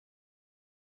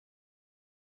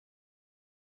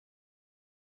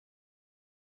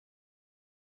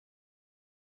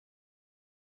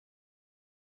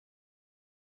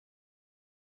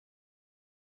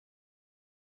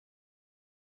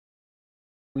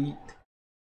Sweet.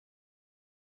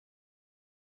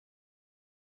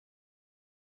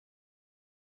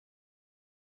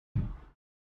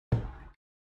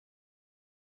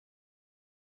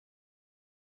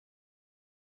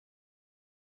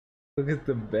 Look at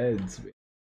the beds, man.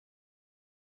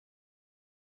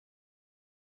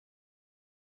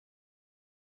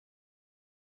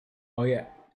 Oh yeah.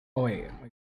 Oh wait.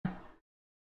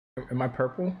 Am I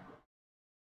purple?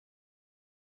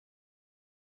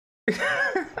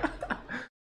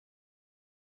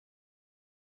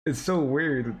 It's so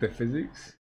weird with the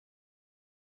physics.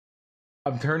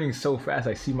 I'm turning so fast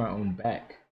I see my own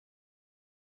back.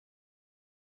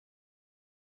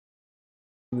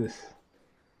 Look at this.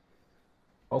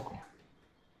 Welcome.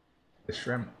 The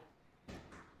shrimp.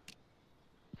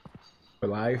 We're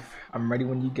live. I'm ready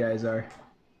when you guys are.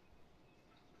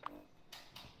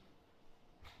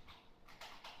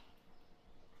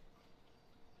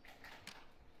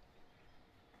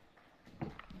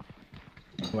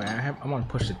 Wait, I'm on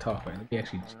push to talk. Right? Let me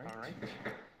actually. All right.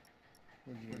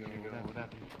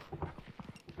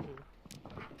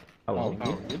 Hello.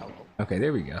 Hello. Okay,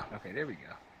 there we go. Okay, there we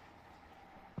go.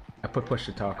 I put push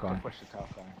to talk on. Push the talk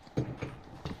on.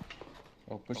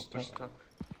 Oh, push the talk.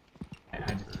 I'm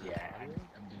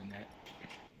doing that.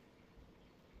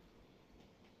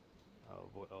 Oh,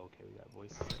 okay, we got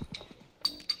voice.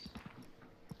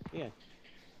 Yeah.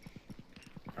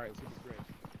 All right, so it's great.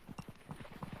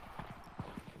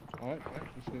 All right,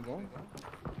 let's get going.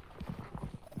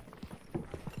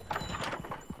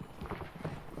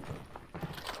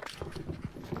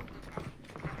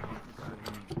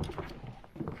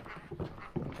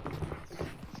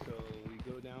 So we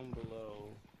go down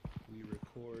below, we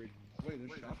record. Wait,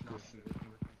 there's shop this.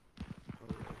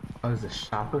 Oh, there's a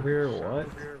shop over here or what?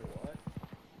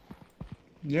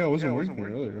 Yeah, it wasn't working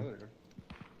earlier.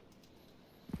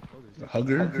 The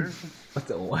hugger? What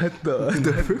the what the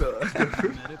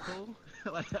Medical?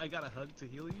 Like I got a hug to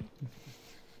heal you?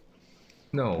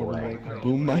 No way.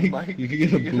 Boom mic? You can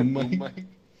get a boom mic?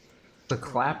 It's a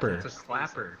clapper. It's a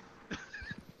clapper.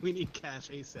 We need cash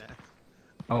ASAP.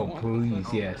 Oh please,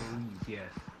 yes.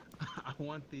 I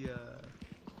want the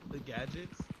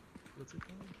gadgets. What's it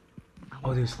called?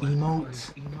 Oh, there's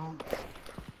emotes.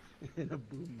 And a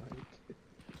boom mic.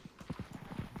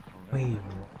 Wait,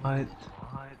 what?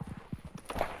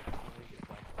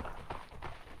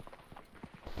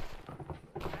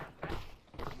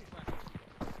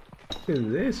 What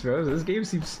is this, bro? This game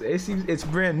seems it's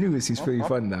brand new. It seems pretty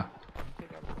fun now.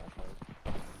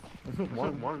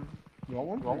 One. You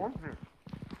want one? Here.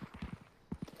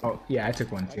 Oh yeah, I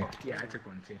took one too. I got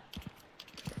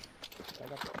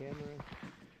the camera.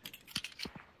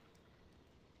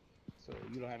 So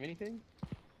you don't have anything?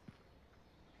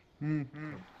 Yeah,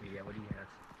 what do you have?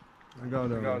 I got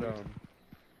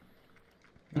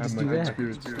You just do that.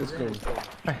 Spirits. Let's go.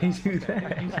 Why do you do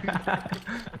that?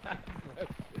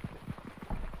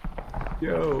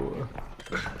 Yo.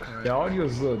 The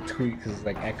audio's a little tweaked because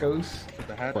like echoes,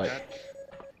 The hat. but I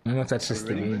don't know if that's just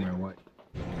the game or what.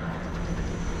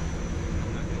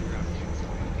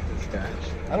 Yeah.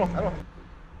 I don't.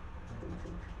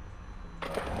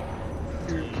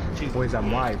 Boys,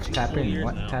 I'm live. Tap in.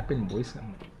 What? Tap in, boys.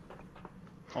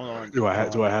 Hold on. Do I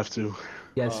have to?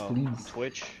 Yes, please.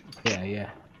 Twitch?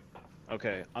 Yeah.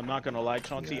 Okay, I'm not gonna lie,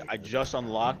 Chauncey. I just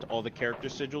unlocked all the character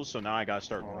sigils, so now I gotta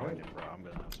start grinding, bro. I'm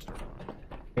gonna have to start grinding.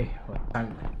 Hey, what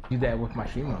time? Do that with my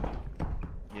stream mode.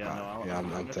 Yeah, no, Yeah, I'm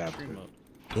gonna tapped. stream mode.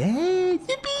 Yeah,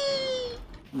 yippee!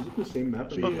 Is it the same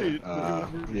map? I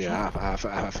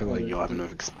feel like you'll have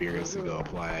enough experience to go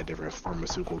apply at different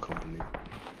pharmaceutical company.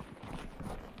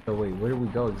 So wait, where do we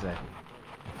go exactly?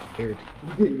 Scared.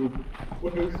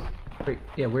 Wait,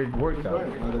 yeah, where'd Ward go?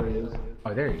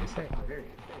 Oh, there he is. Hey.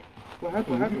 What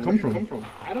happened? Where did you come from?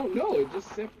 I don't know. It just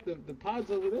said the pod's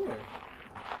over there.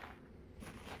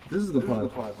 This is the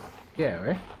pod. Yeah,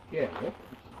 right? Yeah.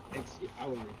 I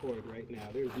will record right now.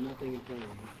 There's nothing in front of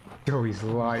me. Yo, he's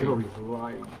lying.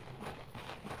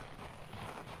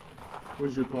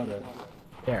 Where's your pod at?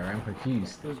 Yeah, right, I'm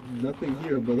confused. There's nothing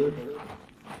here, brother.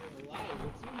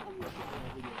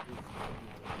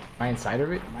 Am I inside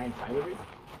of it? Nice.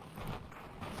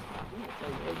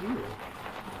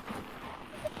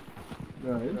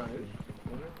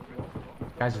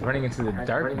 Guy's running into the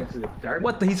dark.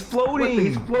 What the? He's floating!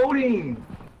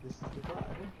 This is the pod.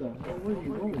 Where are you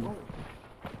going?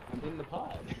 I'm in the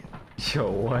pod.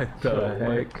 Yo, what the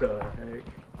heck?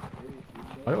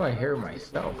 Why do I hear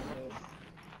myself?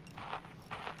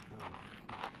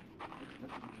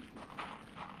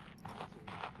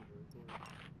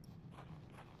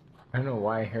 I don't know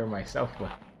why I hear myself,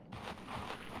 but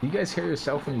do you guys hear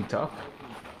yourself when you talk?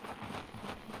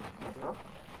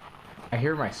 I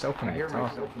hear myself when I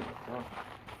talk.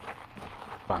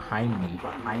 Behind me.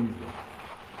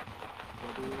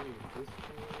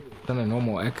 It's on a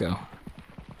normal echo.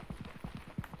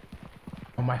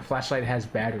 Oh, my flashlight has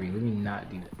battery. Let me not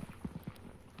do that.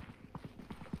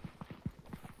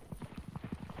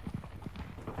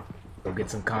 Go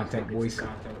get some content, boys.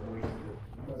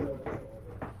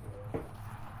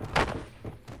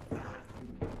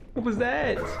 What was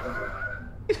that?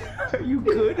 Are you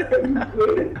good? I just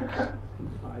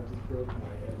broke my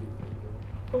head.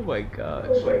 Oh my gosh.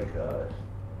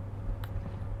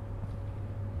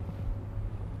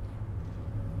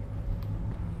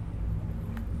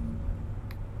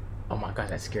 Oh my god,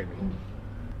 that scared me.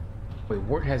 Wait,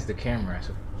 Wart has the camera.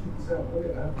 So...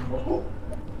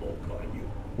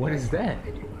 What is that?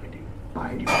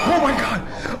 Oh my god!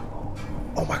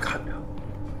 Oh my god!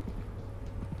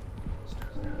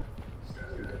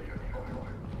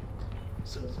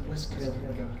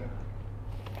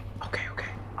 Okay.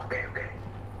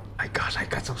 My gosh, I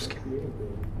got so scared.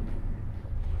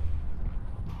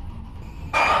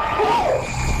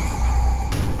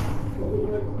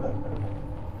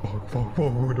 Fuck, no.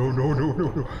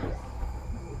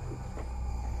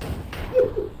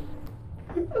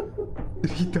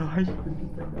 Did he die?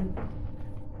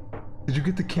 Did you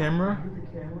get the camera?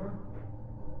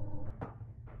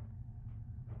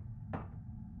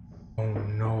 Oh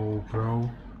no, bro.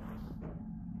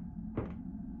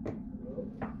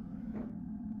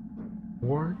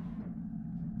 What?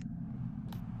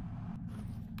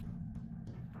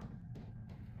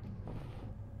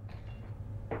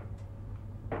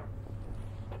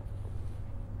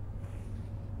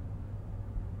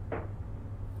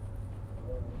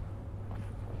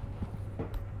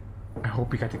 I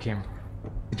hope you got the camera.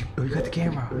 Oh, you got the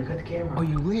camera. Oh,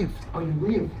 you lived.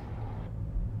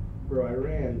 Bro, I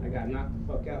ran. I got knocked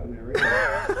the fuck out when I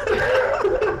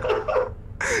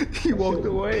ran. He walked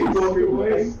away.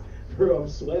 Bro, I'm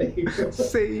sweating.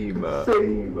 Same.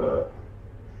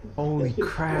 Holy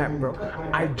crap, bro.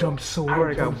 I jumped so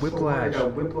hard, I got whiplash.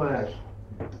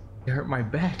 It hurt my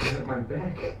back.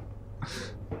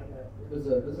 There's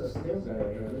a snail guy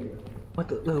right here. What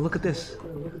the? Look at this.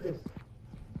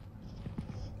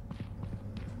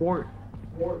 Wart.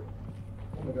 Oh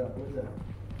my god, what is that?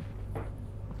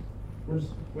 Where's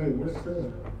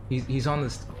Snail? He's on the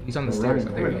stairs.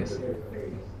 There he is.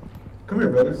 Come here,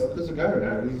 bro. There's a guy right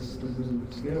there. There's a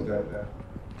snail guy there.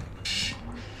 Shh.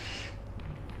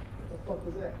 What the fuck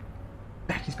was that?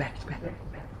 He's back.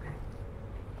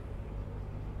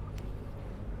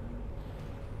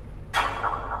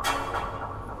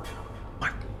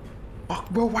 What? Fuck,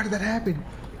 bro, why did that happen?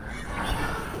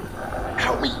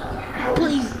 Help me!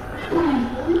 Please!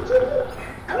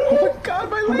 Oh my god,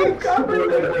 my leg!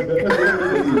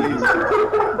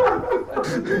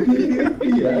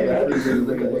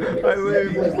 I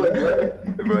lived.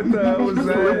 What the hell was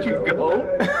that? Let you go?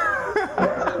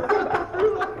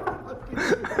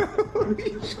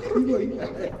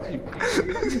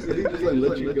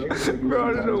 Bro, I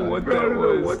don't know what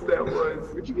that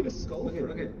was. Where'd you get a skull from?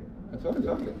 Look at. I found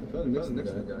it next to the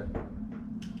guy.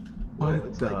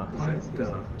 What the?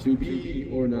 To be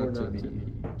or not to be?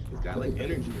 He's got like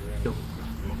energy around.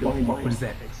 What is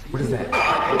that?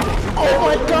 Oh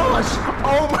my gosh!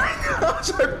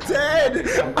 I'm dead!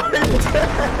 What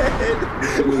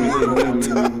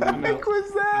the heck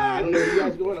was I that? don't know where you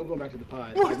guys going. I'm going back to the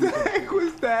pod. What the heck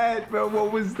was that, bro?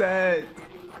 What was that?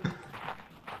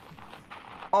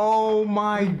 Oh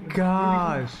my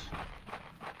gosh!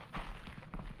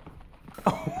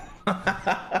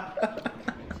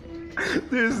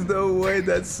 There's no way.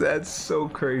 That's so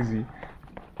crazy.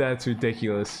 That's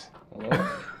ridiculous.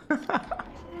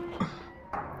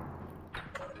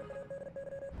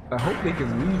 I hope they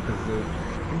can leave because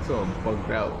it's all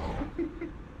bugged out.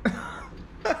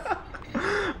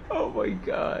 Oh my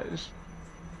gosh.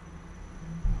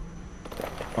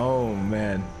 Oh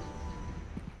man.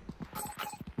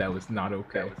 That was not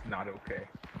okay.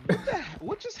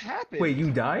 What just happened? Wait,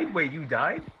 you died?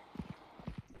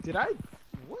 Did I?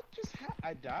 What just happened?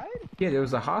 I died? Yeah, there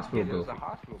was a hospital bill.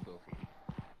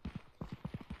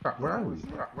 Where are we?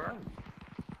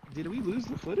 Did we lose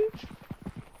the footage?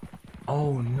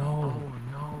 Oh no.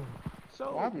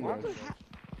 So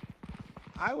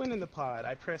I went in the pod.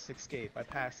 I pressed escape. I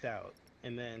passed out,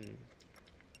 and then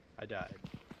I died.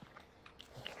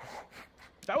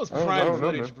 That was prime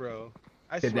footage, bro.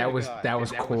 I swear That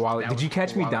was quality. Did you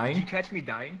catch me dying?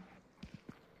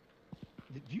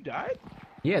 You died?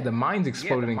 Yeah, the mines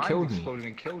exploded and killed me.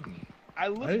 I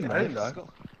looked at the skull.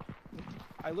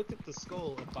 I looked at the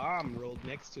skull. A bomb rolled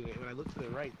next to it. When I looked to the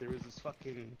right, there was this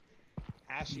fucking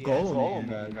Ashy Gold,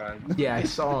 man. Yeah, I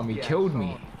saw him. He killed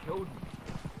me.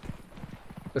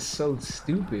 That's so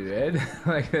stupid, man.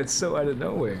 Like, that's so out of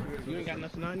nowhere. You ain't got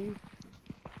nothing on you?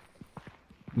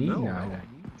 Me? No. No.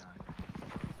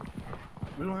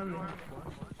 We don't have any.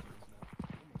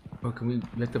 Oh, can we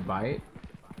have to buy it?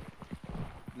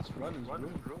 This run is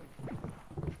ruined.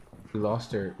 We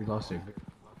lost her. Look at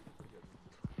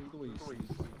the way you see.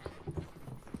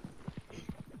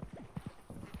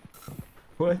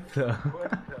 What the?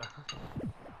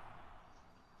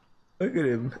 Look at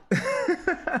him.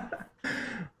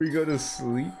 We go to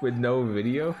sleep with no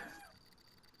video.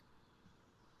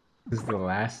 This is the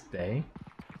last day.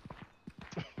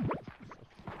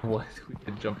 What? We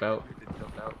did jump out.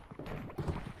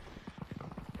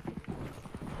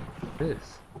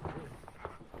 This.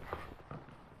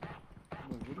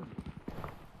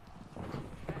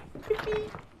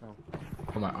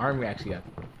 Oh, my arm actually got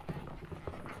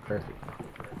perfect.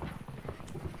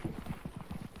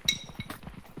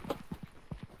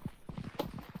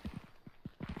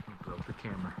 Broke the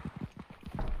camera.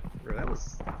 Bro, that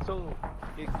was so...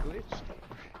 It glitched.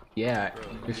 Yeah,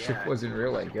 this shit wasn't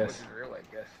real, I guess.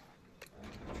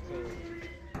 So,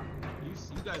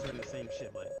 you guys are the same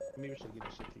shit, but maybe we should give the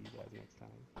shit to you guys next time.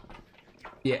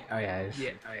 Yeah, oh yeah.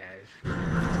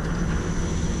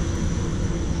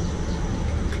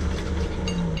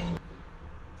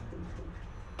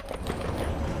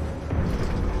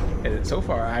 And so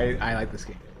far, I like this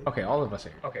game. Okay, all of us are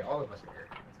here.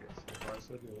 That's good.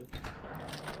 So good.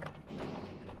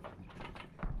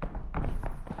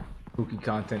 Spooky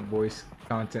content, voice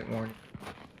content warning.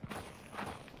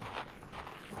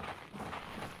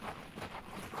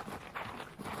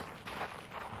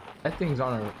 That thing's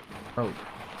on a road.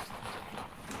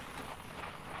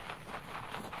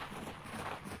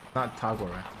 Not toggle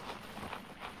right.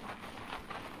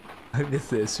 Look at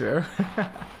this, bro.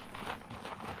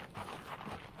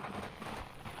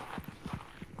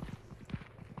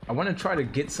 I want to try to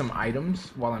get some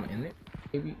items while I'm in it.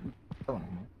 Maybe sell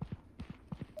them.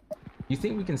 You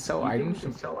think we can sell items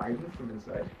from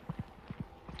inside?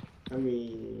 I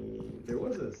mean, there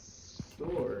was a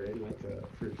store and like a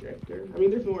projector. I mean,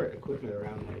 there's more equipment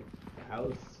around like the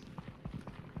house.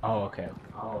 Oh, okay.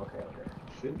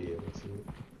 Should be able to.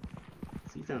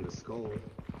 So you found a skull.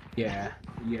 Yeah.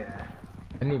 I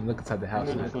didn't even look inside the house.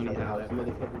 It's kind of funny how that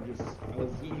motherfucker just. I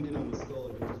was zoomed in on the skull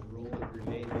and it just rolled a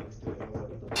grenade next to it. I was like,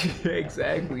 what the fuck?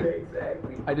 Exactly.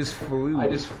 I just flew.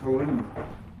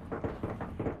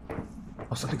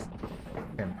 Oh, something.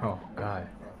 Damn. Oh, God.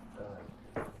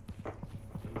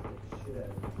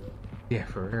 Yeah,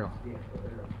 for real.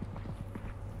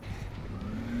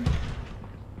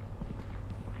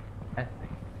 That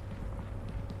thing.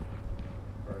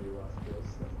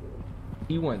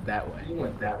 He went that way.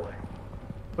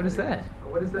 What is that?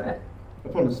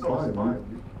 Up on the spine.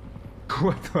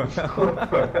 What the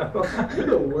hell? You're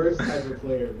the worst type of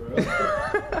player, bro.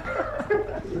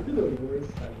 You're the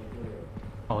worst type of player.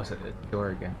 Oh, it's a door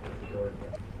again.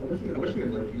 I wish we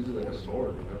could like use it like a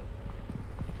sword, you know?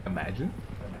 Imagine.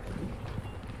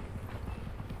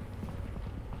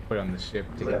 Put it on the ship,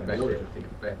 take it back.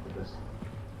 with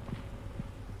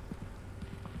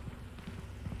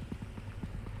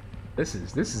this.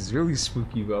 This is really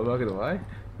spooky, bro. I'm not gonna lie.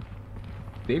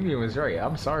 Damien was right.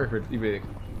 I'm sorry for even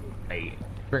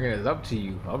bringing this up to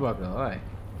you. I'm not gonna lie.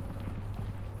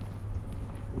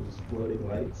 Just floating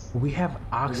lights. We have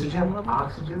oxygen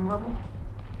level.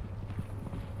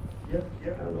 Yeah. I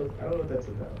don't know what that's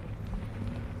about.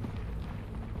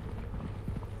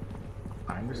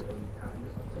 I'm just.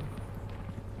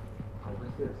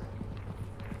 What's this?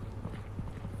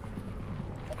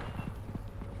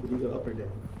 Did you go up or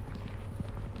down?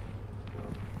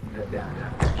 Down.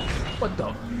 What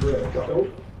the?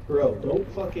 Bro, don't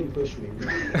fucking push me.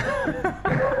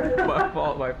 My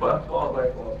fault.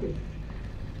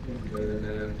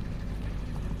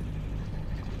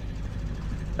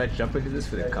 Should I jump into this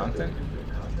for the content?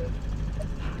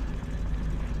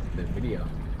 The video.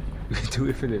 We can do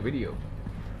it for the video.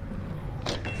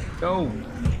 No.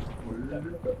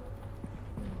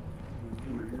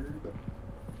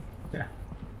 Yeah.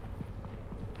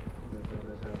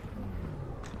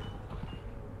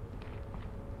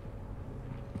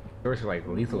 Doors are like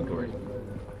lethal doors.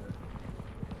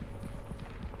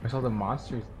 Where's all the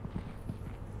monsters?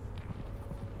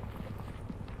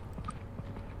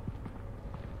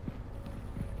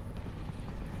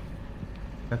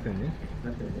 Nothing in here.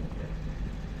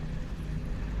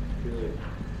 Really?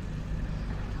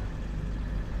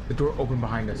 The door opened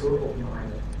behind us.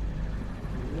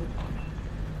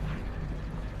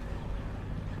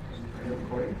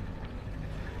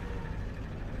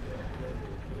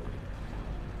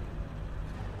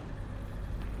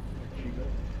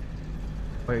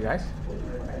 Wait, guys.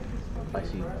 I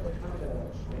see.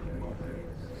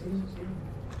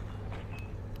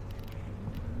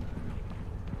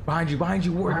 Behind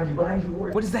you, Ward.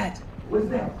 What is that? What is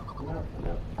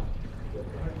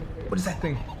that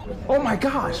thing? Oh my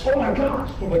gosh! Oh my god.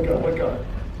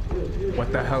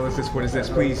 What the hell is this? What is this?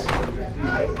 Please.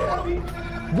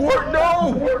 Ward,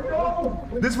 no!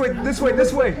 This way. There's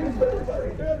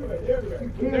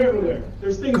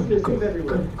things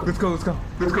everywhere. Let's go.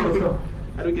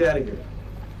 How do we get out of here?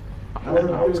 I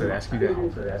was gonna ask you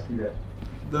that.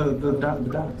 The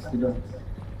dots.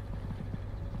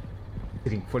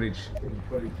 Getting footage.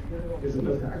 There's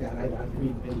another. I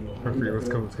need video.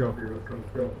 Perfect, let's go.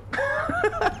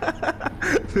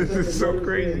 This is so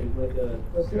crazy.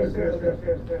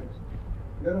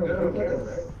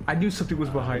 I knew something was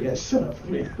behind Yeah, it. shut up,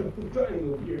 man. I'm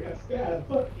dying over here. Stab,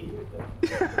 fuck you.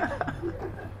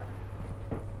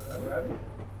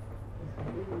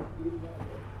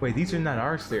 Wait, these are not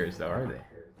our stairs though, are they?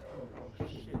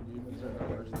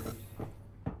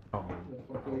 Oh.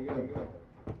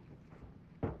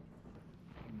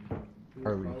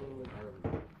 Are we?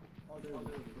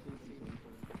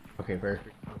 Okay,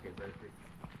 perfect.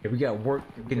 Yeah, we got work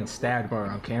getting stabbed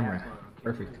on camera.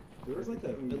 Perfect. There was like a,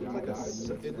 it looked like a,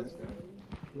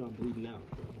 no, I'm bleeding out.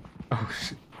 Oh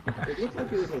shit. It looked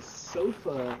like it was a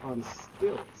sofa on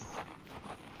stilts.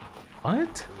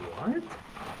 What?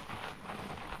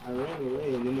 I ran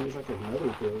away and then there was like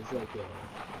another thing. It was like a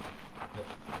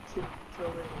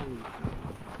tiptoeing.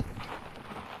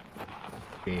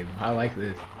 Game. I like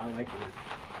this.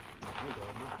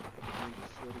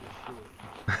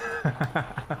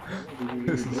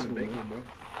 This is big.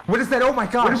 What is that? Oh my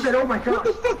gosh! What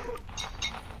the fuck?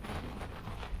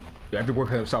 You have to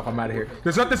work on himself. I'm out of here.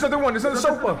 There's this other one. There's another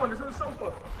sofa.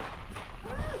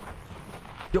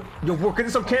 Yo, work. Get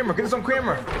this on camera. Get me on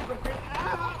camera.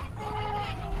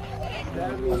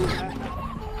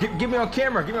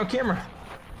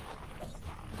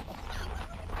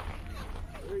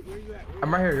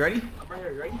 I'm right here. You ready?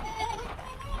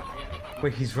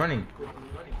 Wait, he's running.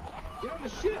 Get on the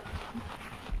ship!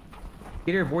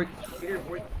 Get here, boy.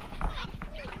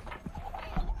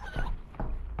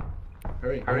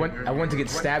 Hurry. I want to get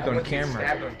stabbed on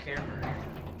camera.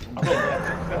 Oh,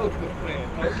 that was the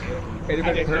plan. Okay. It'd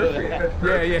have been perfect.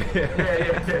 Yeah.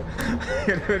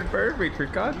 It'd have been perfect for You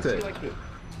see content. like the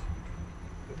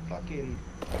fucking...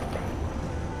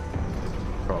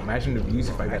 Bro, imagine the views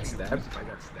if I got stabbed.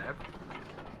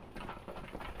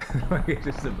 Like,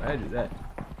 just imagine that.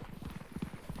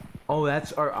 Oh,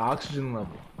 that's our oxygen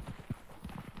level.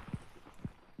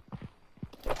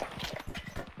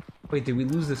 Wait, did we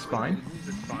lose the spine?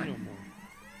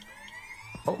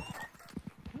 Oh.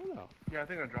 Yeah, I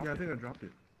think I dropped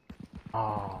it.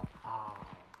 Oh.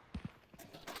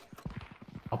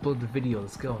 Upload the video.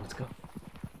 Let's go.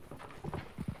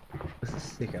 This is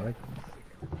sick. I like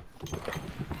this.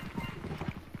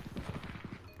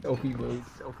 Selfie mode.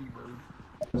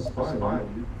 It's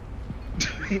fine.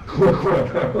 You're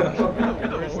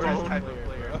the worst type of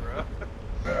player, bro.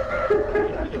 You're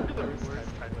the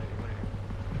worst type of player.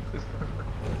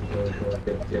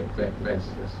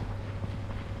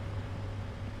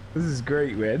 This is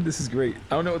great, man. This is great.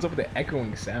 I don't know what's up with the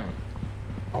echoing sound.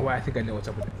 Oh, I think I know what's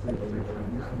up with it.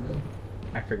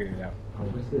 I figured it out. Oh,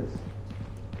 what's this?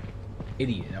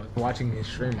 Idiot. I was watching his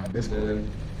stream on Discord.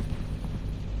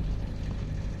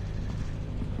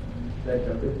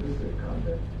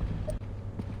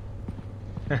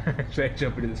 Should I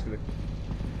jump into this for the...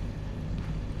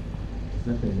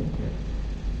 Nothing in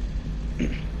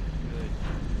here.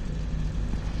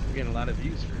 We're getting a lot of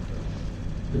views for it,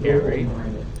 though. Yeah, right?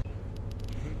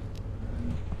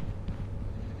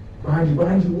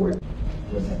 Behind you, Ward.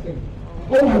 What's that thing?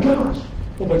 Oh my gosh!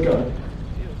 Oh my god.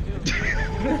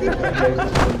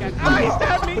 Ah, he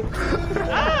stabbed me!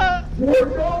 Ah!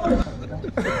 Ward, no!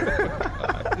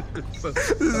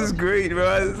 This is great,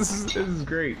 bro. This is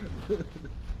great. You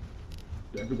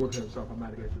have to work on yourself. I'm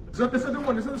out of here. There's another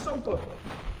one. There's another sofa.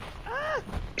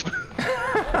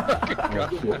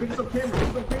 Get some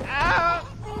camera. Ah!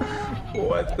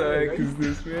 What the heck is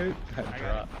this, man?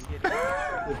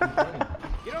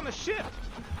 Get on the ship!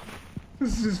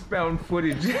 This is just found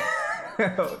footage.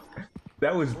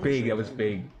 That was big. That was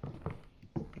big.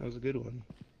 That was a good one.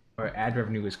 Our ad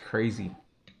revenue is crazy.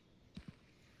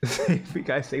 If you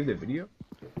guys save the video?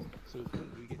 So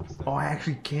we get stuff. Oh, I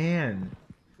actually can.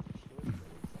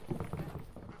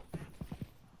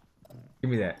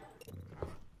 Give me that.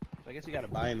 I guess you gotta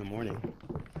buy in the morning.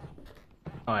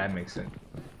 Oh, that makes sense.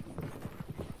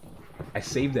 I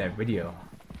saved that video.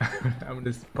 I'm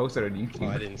gonna post it on YouTube. Oh,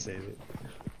 I didn't save it.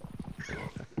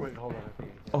 Wait, hold on. I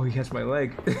think. Oh, he has my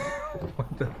leg.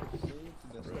 What the?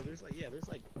 Bro, there's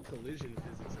like collision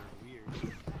physics are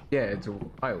weird. Yeah, it's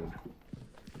wild.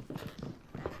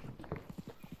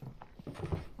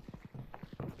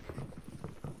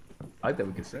 I like that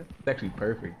we can set. It's actually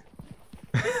perfect.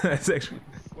 That's actually.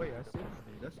 Wait, I see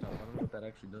the desktop. I don't know what that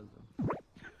actually does though.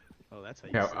 Oh, that's how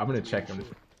you Yeah, set I'm gonna it to check really them.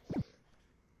 short.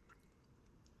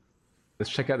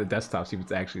 Let's check out the desktop, see if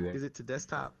it's actually there. Is it to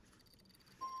desktop?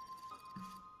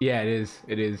 Yeah, it is.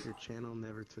 It is. Your channel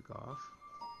never took off.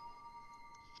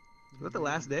 Was that the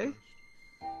last day?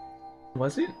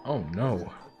 Was it? Oh no. I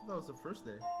thought that was the first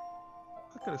day.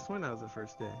 I could have sworn that was the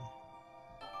first day.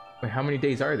 Wait, how many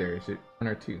days are there? Is it 1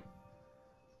 or 2?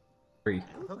 3. I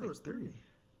thought there was 3.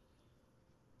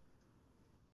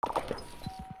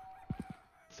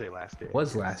 Say last day. It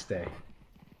was last day.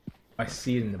 I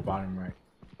see it in the bottom right.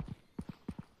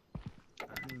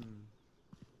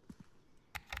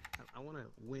 I want to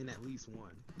win at least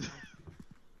one. So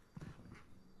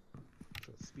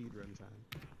speed run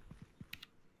time.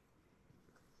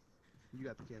 You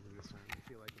got the camera this time. I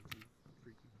feel like I'm too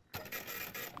freaky.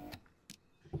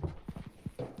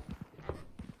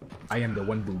 I am the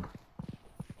one boob.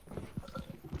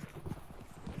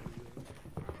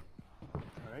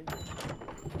 Alright.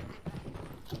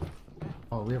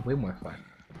 Oh, we have way more fun.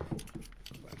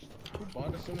 Who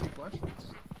bought us so many flashlights?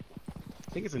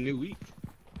 I think it's a new week.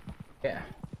 Yeah.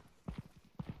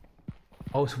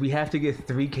 Oh, so we have to get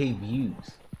 3K views.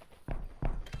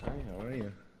 I know, are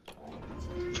you?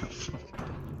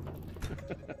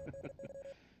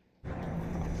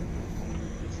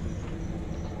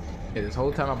 Yeah, this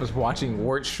whole time I was watching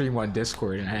Wart stream on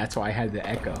Discord, and that's why I had the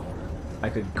echo,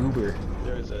 like a goober.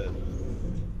 There's a.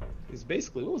 It's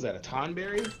basically, what was that, a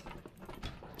tonberry?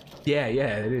 Yeah,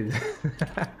 it is.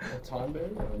 A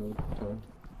Tonberry? I don't know what Ton.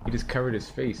 He just covered his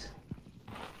face.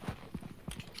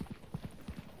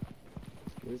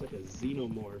 There's like a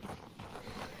xenomorph.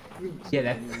 Yeah,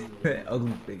 that's that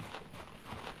ugly thing.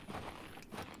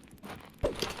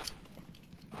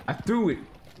 I threw it.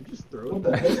 You just throw What it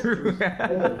the back heck? threw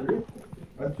it.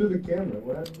 I threw the camera.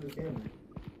 What happened to the camera?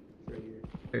 right here.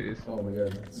 There it is. Oh my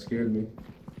god, that scared me.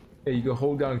 Yeah, you can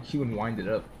hold down Q and wind it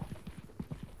up.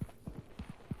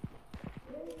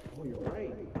 Oh, you're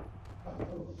right.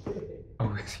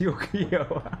 Oh, is he okay?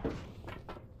 Yo.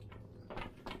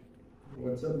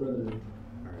 What's up, brother?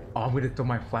 Oh, I'm gonna throw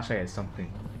my flashlight at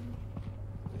something.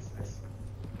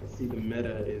 I see the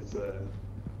meta is to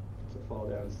fall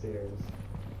downstairs.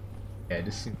 Yeah, it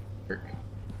just seems to work.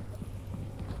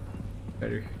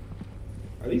 Better.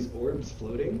 Are these orbs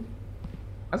floating?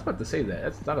 I was about to say that.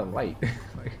 That's not a light.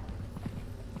 Like,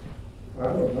 I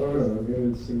don't know.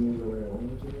 Maybe it's singing the way I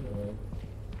want it to.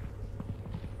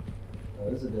 Oh,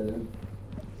 this is a dead end.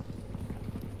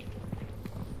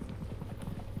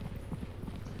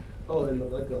 Oh, and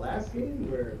like the last game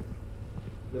where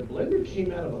the blender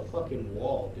came out of a fucking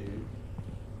wall, dude.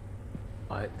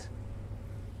 what? That's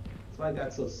why I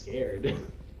got so scared.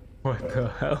 What the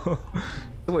hell?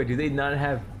 Wait, do they not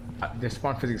have... their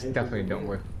spawn physics definitely don't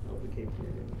work. Oh, we came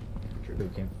here. They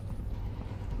can.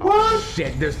 What? Oh,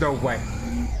 shit, there's no way.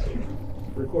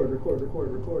 Record.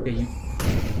 Yeah, you...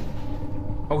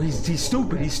 Oh, he's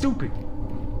stupid. He's stupid.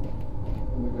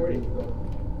 I'm recording.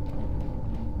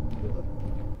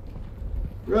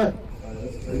 Right.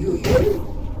 Are you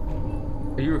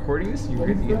recording? Are you recording this? You Oh,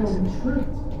 ready to get this? I'm tripped.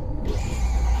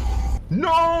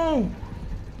 No!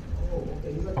 Oh,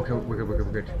 he's like Okay, we're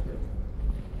good.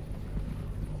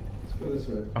 Let's go this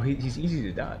way. Oh, he's easy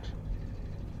to dodge.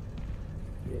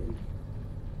 Oh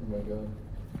my god.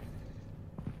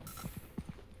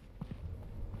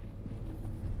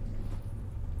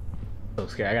 So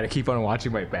scary. I gotta keep on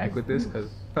watching my back with this, cause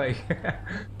like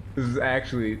this is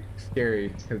actually scary.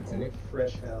 'Cause it's new.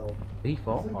 Fresh hell. Did he It's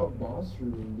fall? like a Oh, boss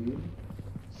room, dude.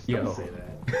 yo. Don't say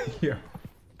that. Yeah.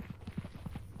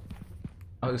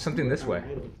 Oh, there's something this way.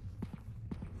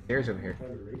 Stairs over here.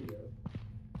 Private radio.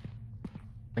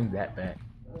 Bring that back.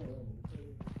 I don't know.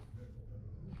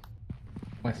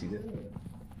 I wanna see this.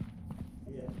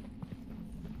 Yeah.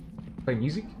 Play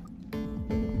music?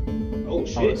 Oh Oh,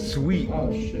 shit. sweet.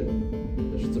 Oh shit.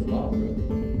 That shit's a bomb,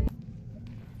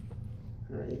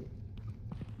 bro. Alright.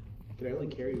 Can I only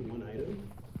carry one item?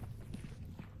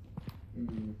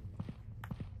 Mm.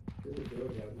 There's a door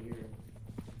down here.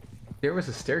 There was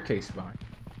a staircase behind.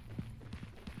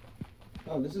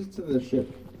 Oh, this is to the ship.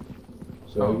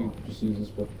 So Oh. you just use this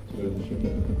book to go to the ship.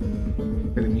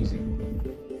 For the music.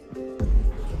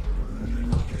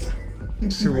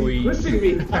 Sweet. Pushing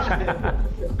me.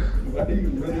 Why do you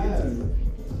really get to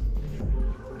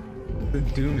The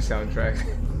Doom soundtrack.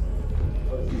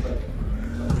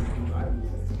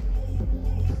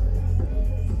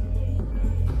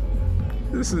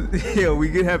 This is, yo, we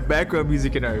could have background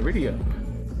music in our video.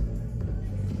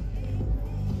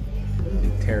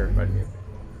 It terrified me.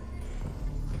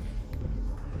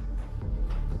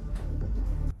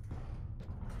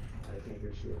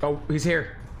 Oh, he's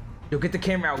here. Yo, get the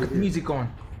camera out. Get the music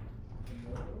on.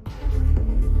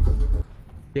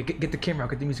 Yeah, get the camera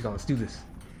out. Get the music on. Let's do this.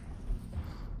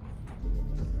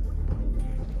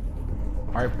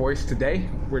 All right, boys. Today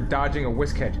we're dodging a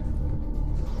whisk head.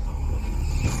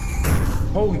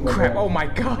 Holy crap! Oh my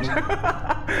god!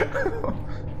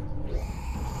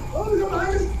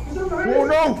 Oh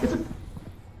no!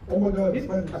 Oh my god, it's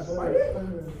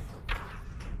Spider-Man.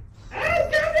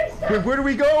 Wait, where do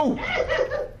we go?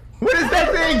 What is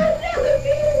that thing?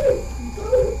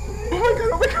 Oh my god!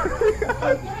 Oh my god! Oh my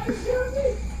god!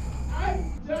 I'm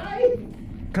dying!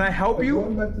 Can I help you?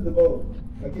 I'm going back to the boat.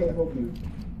 I can't help you.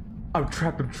 I'm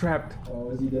trapped. I'm trapped. Oh,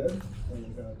 is he dead? Oh my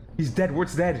god. He's dead.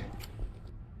 What's dead?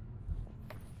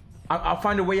 I'll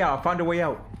find a way out. I'll find a way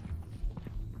out.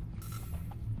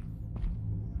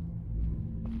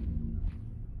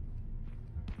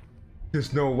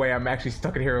 There's no way I'm actually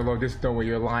stuck in here alone. There's no way.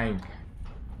 You're lying.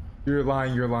 You're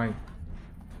lying. You're lying.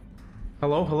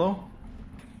 Hello? Hello?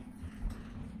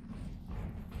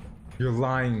 You're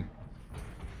lying.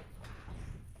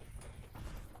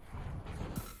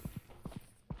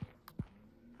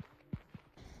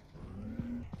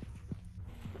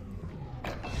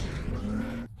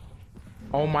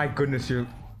 Oh my goodness, you're...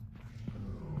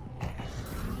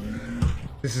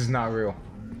 This is not real.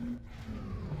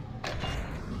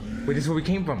 Wait, this is where we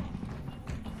came from.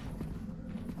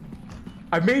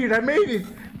 I made it, I made it!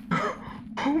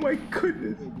 Oh my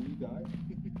goodness. Wait, did you die?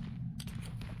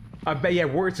 I bet, yeah,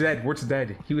 Wart's dead, Wart's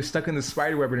dead. He was stuck in the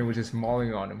spider web and it was just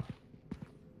mauling on him.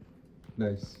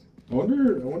 Nice. I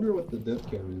wonder what the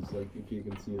death cam is like, if you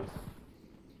can see us.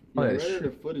 Oh, Yeah, I that's ran out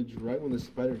of footage right when the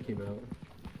spider came out.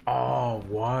 Oh,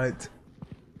 what?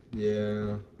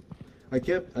 Yeah. I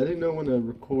didn't know when to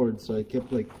record, so I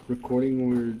kept like recording when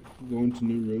we were going to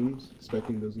new rooms,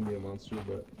 expecting there was gonna be a monster,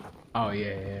 but... Oh,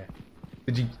 yeah, yeah.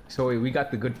 Did you, so wait, we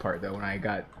got the good part though, when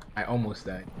I almost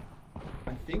died.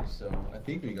 I think so. I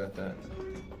think we got that.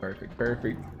 Perfect,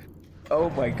 perfect. Oh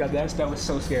my god, that was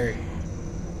so scary.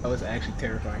 That was actually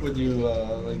terrifying. Would you,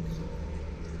 like...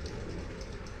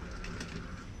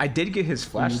 I did get his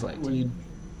flashlight. When you...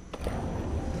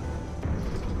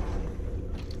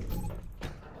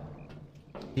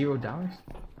 $0?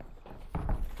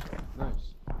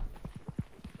 Nice.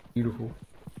 Beautiful.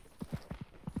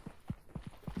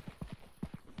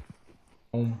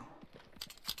 Home.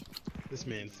 This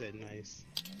man said nice.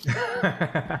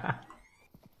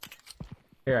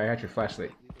 Here, I got your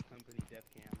flashlight. Leave the company death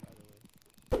cam, by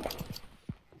the way.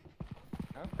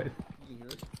 Huh? You can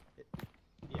hear it?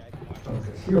 Yeah, I can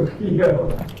watch it. Yo.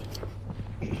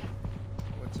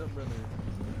 What's up, brother?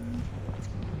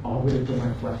 All the way to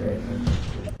my flashlight.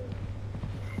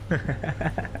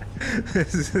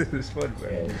 This is fun, bro.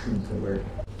 Yeah, it seems to work.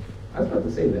 I was about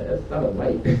to say that. That's not a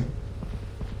light.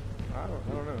 I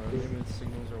don't know. Maybe it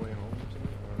signals our way home or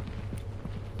something?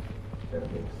 That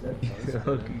makes sense.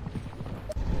 Okay.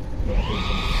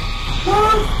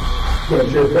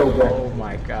 Oh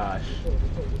my gosh.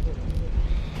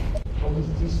 Oh,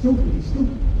 he's stupid. He's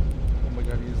stupid. Oh my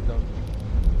god, he is dumb.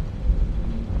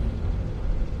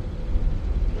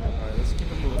 Alright, let's keep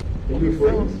him moving. Maybe for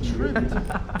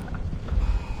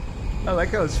I like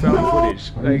how it's found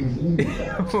footage. Like,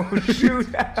 oh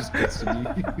shoot! Just gets to me. Oh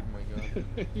my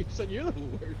god. You said you're the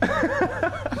worst.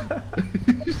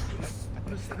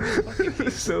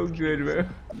 It's so good, bro.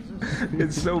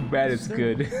 It's so bad, it's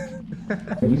good.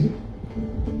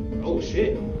 Oh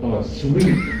shit. Oh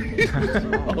sweet.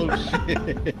 Oh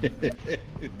shit.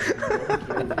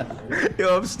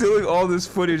 Yo, I'm stealing all this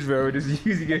footage, bro. Just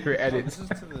using it for Oh, edits. this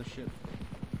is to the ship.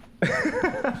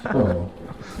 Oh.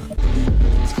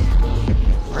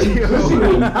 Yo.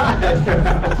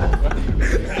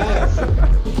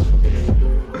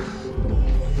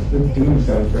 The Doom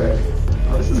soundtrack.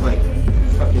 Oh, this is like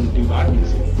fucking Dubai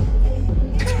music.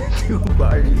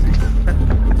 Dubai music.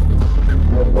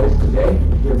 Our boys today,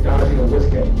 we're dodging a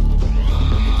whiskey.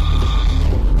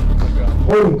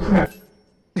 Holy crap.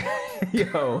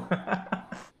 Yo.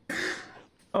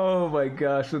 Oh my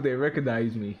gosh, so they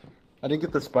recognize me. I didn't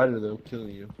get the spider though, killing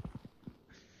you.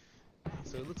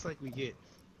 So it looks like we get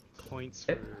points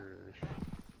for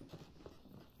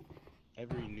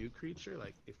every new creature.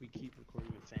 Like if we keep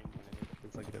recording the same one, it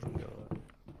looks like it doesn't go up.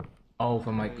 Oh,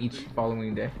 from like each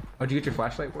following day. Oh, did you get your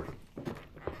flashlight working?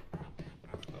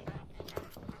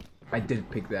 I did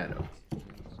pick that up.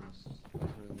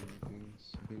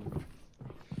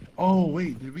 Oh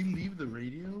wait, did we leave the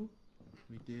radio?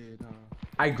 We did,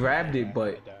 I grabbed it,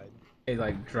 but I died. it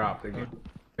like dropped again.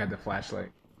 Got the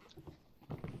flashlight.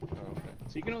 Oh, okay.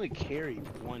 So you can only carry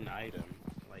one item,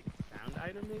 like found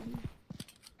item maybe?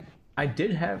 I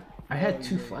did have. I had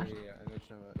two flashlights. Yeah, I know what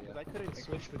you're talking about, Because I couldn't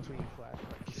switch between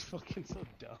flashlights. It's fucking so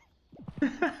dumb.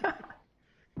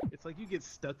 It's like you get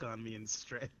stuck on me and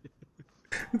stranded.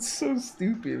 It's so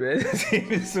stupid, man.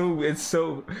 It's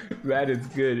so bad. It's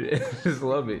good. I just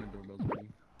love it.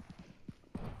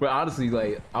 But honestly,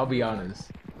 like, I'll be honest,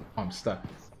 I'm stuck. It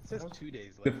says 2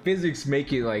 days The left. physics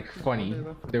make it like funny.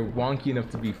 They're wonky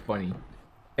enough to be funny,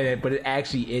 but it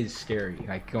actually is scary.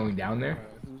 Like going down there.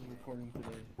 Alright, who's recording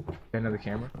today? Got another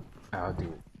camera? I'll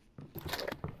do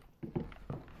it.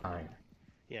 Fine.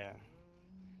 Yeah.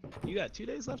 You got 2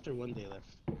 days left or 1 day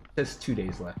left? There's 2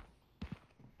 days left.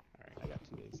 Alright, I got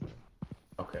 2 days left.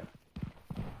 Okay.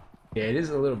 Yeah, it is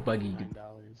a little buggy. $9.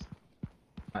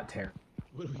 Not terrible.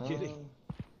 What are we getting?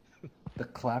 The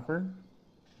clapper?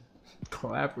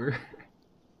 Clapper.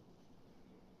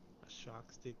 A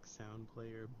shock stick, sound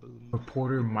player, boom.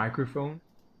 Reporter microphone?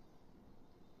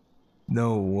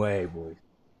 No way, boys.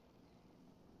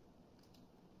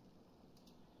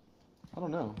 I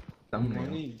don't know. Thumbnail.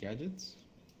 Any gadgets?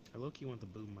 I low-key want the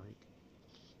boom mic.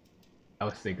 I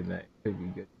was thinking that could be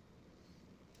good.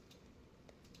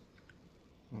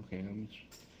 Okay,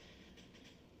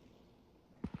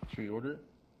 should we order it?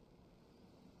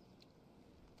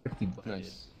 50 bucks.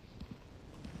 Nice.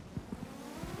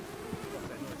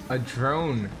 A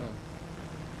drone.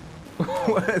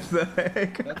 What the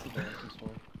heck? That's what this is for.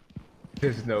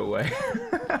 There's no way.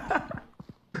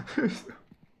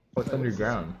 What's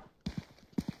underground?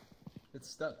 It's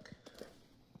stuck.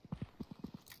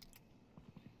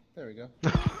 There we go.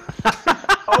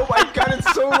 Oh my god,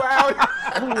 it's so loud!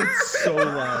 Oh, it's so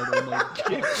loud. Oh my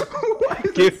god. Why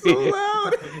is Give it so me-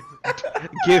 loud?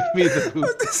 Give me the boom.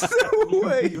 There's no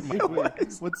way.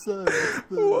 What's the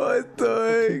What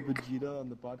the heck? Vegeta on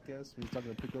the podcast when he's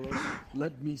talking to Piccolo?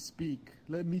 Let me speak.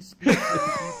 Let me speak to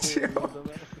the people.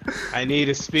 I need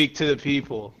to speak to the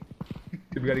people.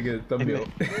 We gotta get a thumbnail.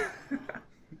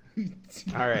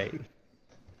 Alright.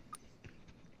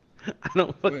 I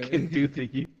don't fucking do the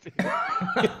you thing.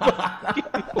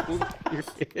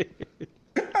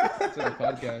 It's like a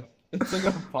podcast. It's like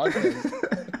a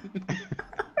podcast.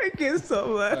 I can't stop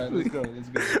Alright, laughing. let's go. Let's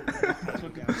go. It's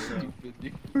fucking stupid,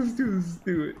 dude. Let's do this,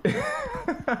 do it.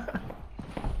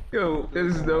 Yo,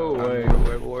 there's no way.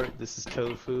 This is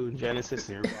Tofu and Genesis,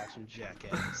 and you're watching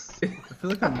Jackass. I feel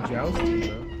like I'm jousting,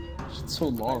 bro. It's so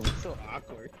long. It's so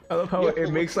awkward. I love how it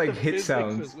makes like The hit physics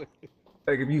sounds. is weird.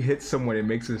 Like if you hit someone, it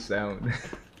makes a sound.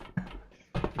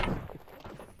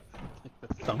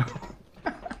 Thump.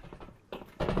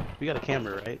 We got a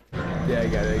camera, right? Yeah, I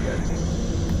got it.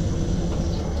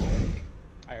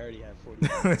 I already have 40.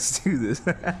 Let's do this.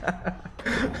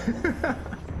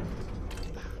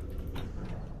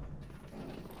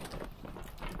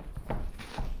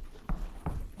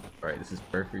 Alright, this is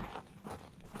perfect.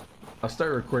 I'll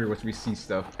start recording once we see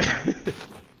stuff.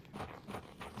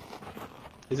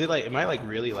 Is it like, am I like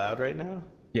really loud right now?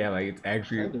 Yeah, like it's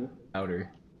actually Kinda. louder.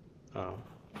 Oh.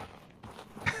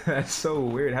 That's so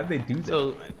weird. How'd they do that?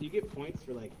 So, You get points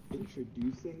for like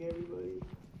introducing everybody.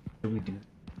 What do we do?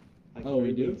 Like Oh,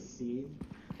 we do? everybody's seen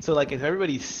so like if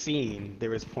everybody's seen, there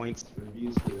was points.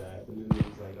 reviews for that, and then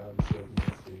there's like obviously like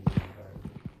masters and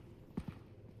environment.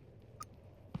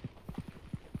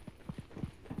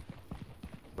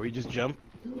 Or you just jump.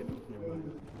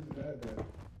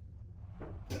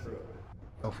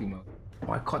 Selfie mode.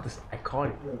 Oh, I caught this. I caught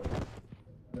it.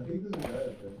 I think this is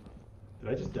bad. Did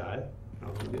I just die? Oh,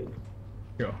 I'm good.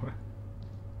 Yo.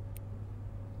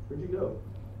 Where'd you go?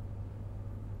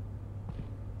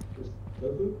 Just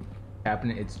Tofu?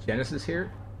 Happening. It's Genesis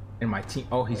here, and my team.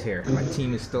 Oh, he's here. My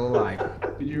team is still alive.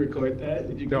 Did you record that?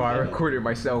 Did you? No, I get that? recorded it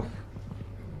myself.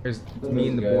 There's me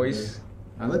and the Okay. boys.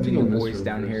 I let Me you and know the this boys room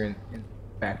down first. here in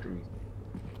factories.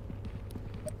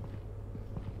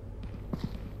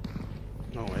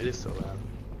 Oh, it is so loud.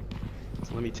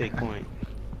 So let me take point.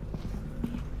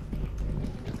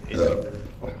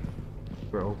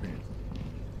 We're open.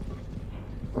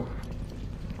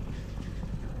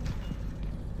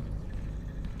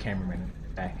 Cameraman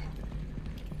back.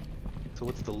 So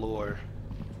what's the lore?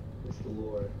 What's the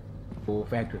lore? Full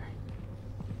factory.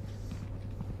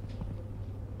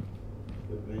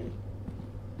 The event?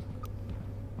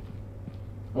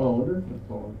 Oh, I wonder if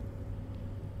it's on.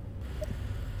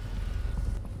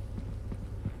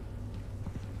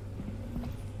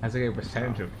 Has like a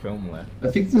percentage of film left. I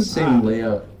think it's the same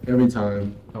layout every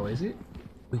time. Oh, is it?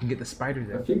 We can get the spider I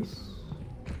there. think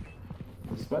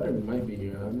the spider might be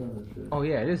here. I'm not sure. Oh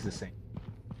yeah, it is the same.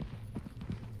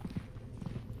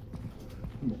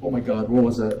 Oh my god, what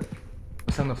was that?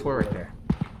 It's on the floor right there.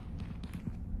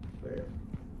 Where?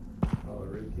 Oh,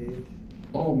 ribcage.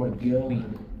 Oh my god.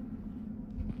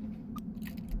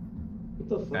 What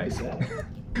the fuck Nice. is that?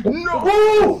 No!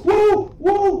 Whoa! Whoa!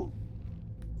 Whoa!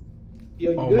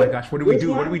 Yo, you Oh good? my gosh, what do we Good, do?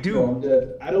 What do Swan? we No, do? I'm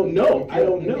dead. I don't know. I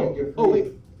don't You can't know. get Oh free.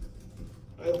 wait.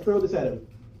 I'll throw this at him.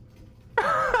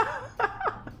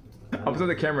 I'll throw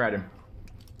the camera at him.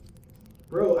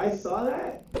 Bro, I saw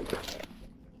that.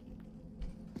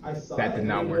 I saw That it. did I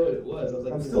not didn't work. know what it was. I was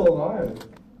like, I'm still alive.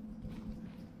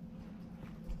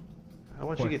 I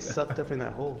want you to get sucked up in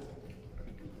that hole.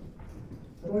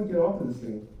 How do I get off of this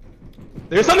thing?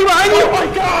 There's something behind you! Oh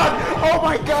my god! Oh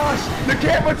my gosh! The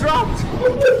camera dropped!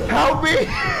 Help me!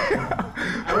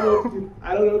 I don't know what to do.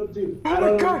 I don't know what to do. Oh I my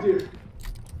don't know God. what to do.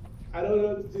 I don't know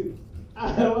what to do.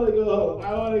 I want to go home.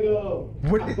 I want to go home. I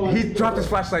What? want He to go dropped his home.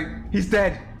 flashlight. He's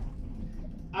dead.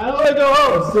 I don't want to go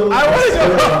home. I want to go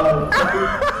home.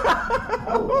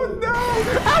 Oh no!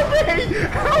 Help me!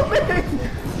 Help me!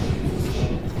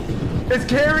 It's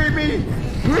carrying me!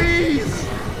 Please!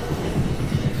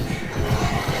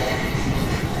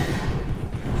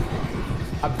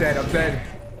 I'm dead. I'm dead.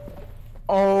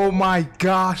 Oh my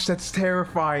gosh, that's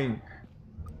terrifying.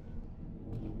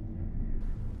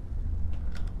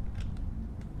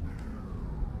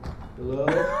 Hello?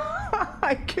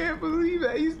 I can't believe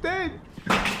that he's dead.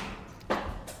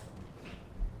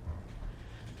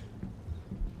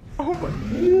 Oh my.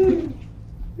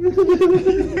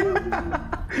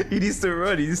 He needs to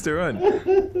run. He needs to run.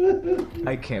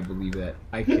 I can't believe that.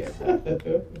 I can't.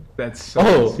 That's so.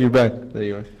 Oh, you're back. There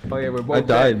you are. Oh yeah, we're both I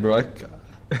died, dead. bro.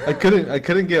 I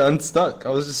couldn't get unstuck. I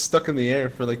was just stuck in the air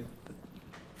for like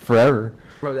forever.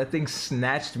 Bro, that thing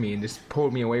snatched me and just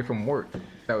pulled me away from work.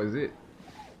 That was it.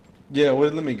 Yeah, it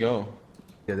wouldn't let me go.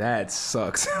 Yeah, that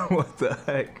sucks. What the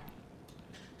heck?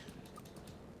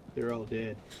 They're all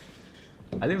dead.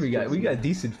 I think we got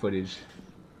decent footage.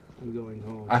 I'm going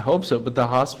home. I hope so, but the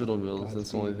hospital bills,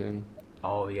 that's the only thing.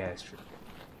 Oh yeah, it's true.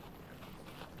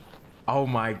 Oh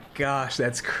my gosh,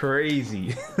 that's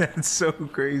crazy. That's so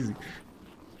crazy.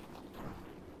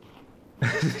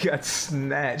 He got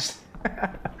snatched.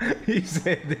 He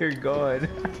said they're gone.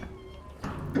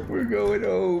 We're going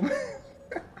home.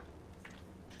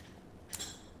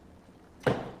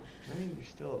 I mean, you're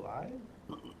still alive?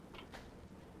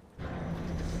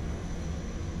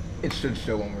 It should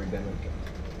show when we're done with it.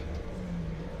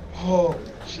 Oh,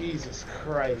 Jesus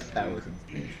Christ. That was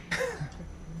insane.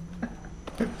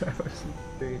 That was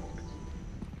insane.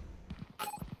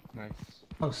 Nice.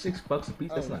 Oh, $6 a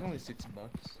piece? Oh, That's it's not. only $6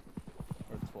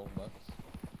 or $12.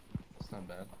 It's not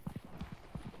bad.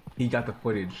 He got the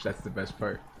footage. That's the best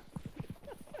part.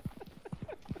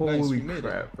 Nice, Holy we made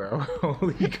crap, bro.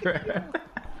 Holy crap.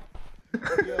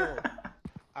 Yo,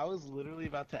 I was literally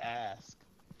about to ask.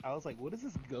 I was like, what is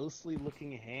this ghostly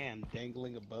looking hand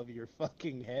dangling above your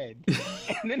fucking head?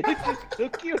 And then it just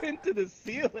took you into the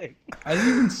ceiling. I didn't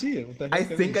even see it. What the heck? I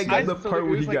think I didn't got see the it. So part it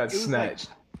where was he like- got it was snatched.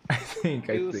 I think.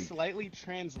 It was slightly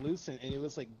translucent and it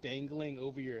was like dangling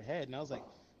over your head. And I was like,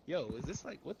 yo, is this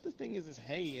like, what the thing is this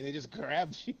hay? And it just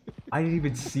grabbed you. I didn't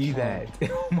even see that.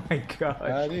 Oh my I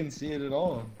gosh. didn't see it at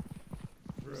all.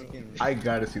 I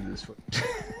gotta see this footage.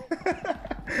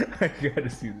 I gotta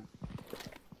see this.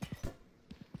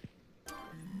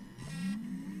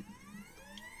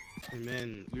 And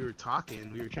then we were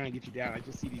talking, we were trying to get you down. I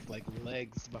just see these like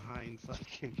legs behind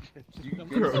fucking. You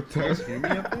Bro, guys hear me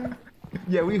up there?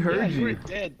 Yeah, we Yeah, heard you were you.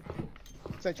 dead.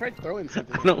 So I tried throwing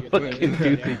something. I don't at you, fucking but do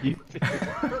yeah. think you.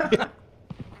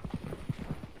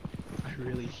 I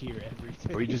really hear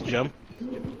everything. Or you just jump?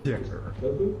 Yeah.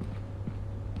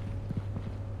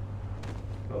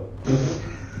 Oh.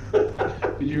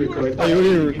 Did you record Oh, that? you weren't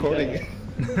even recording it.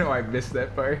 No, I missed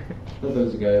that part. I thought there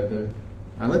was a guy up there.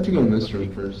 I'd like to go in this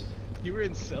room first. You were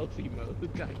in selfie mode.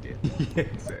 Goddamn. Yeah,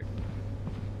 exactly.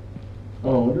 Oh,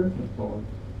 I wonder if I'm falling.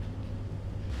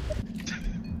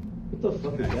 What the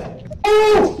fuck is that?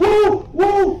 Oh! Whoa!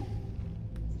 Whoa!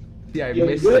 Yeah, I Yo,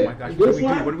 missed you it. good? Oh my gosh, You what do good, we do?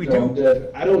 Swan? What do we No, I'm do?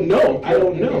 dead. I don't know. I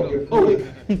don't know. Oh wait.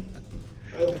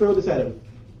 I'll throw this at him.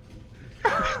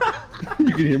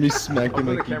 You can hear me smack I'll in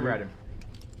throw the the camera at him.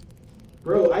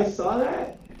 Bro, I saw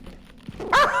that.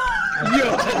 That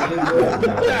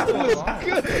was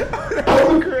good. That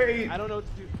was great. I don't know what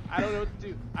to do. I don't know what to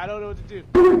do. I don't know what to do.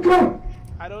 Oh my god!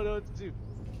 I don't know what to do.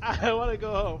 I want to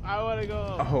go home. I want to go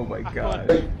home. Oh my I god.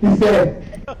 wanna He's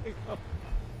dead! go home.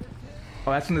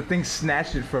 Oh, that's when the thing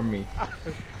snatched it from me.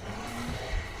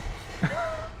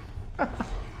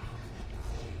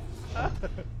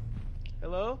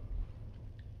 Hello?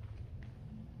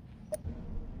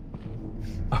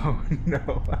 Oh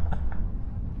no.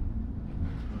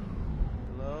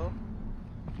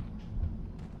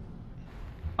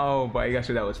 Oh my gosh,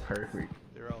 that was perfect.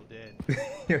 They're all dead.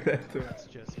 Yeah, that's That's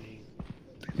just me.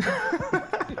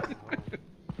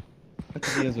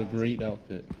 He has a great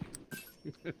outfit.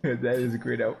 that is a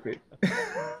great outfit.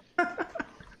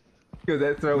 Yo,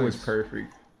 that throw was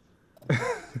perfect.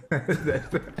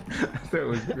 that throw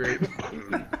was great. Wait,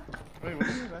 when did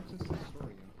you have access to the store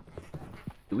again?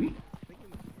 Do we?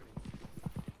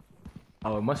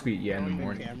 Oh, it must be, yeah, in the Throwing the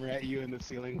morning. camera at you in the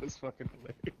ceiling was fucking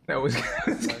hilarious. That was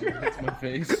That's my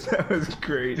face. that was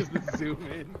great. Just the zoom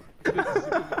in. The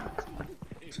zoom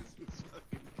in. It was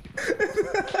fucking...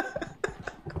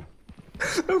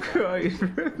 I'm crying for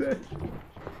that.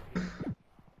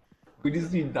 We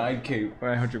just need 9K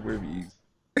 100 reviews.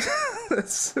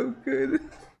 That's so good.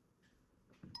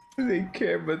 They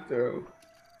camera throw.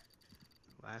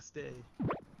 Last day.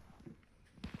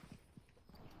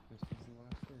 This is the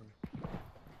last day.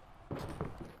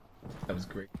 That was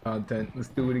great content. Let's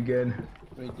do it again.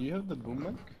 Wait, do you have the boom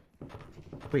mic?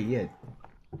 Wait, yeah.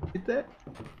 Did that?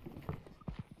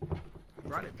 I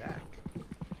brought it back.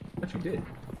 I thought you did.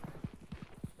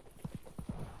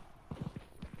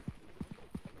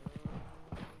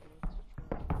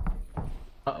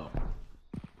 Uh-oh.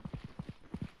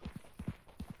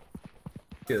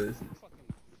 Yeah, this is...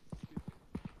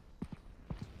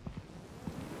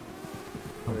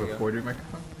 A There we go. recorder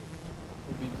microphone?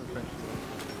 We'll be professional.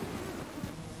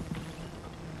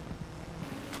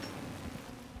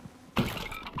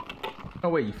 Oh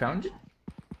wait, you found it?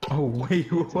 Oh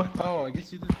wait, what? Oh, I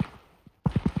guess you did.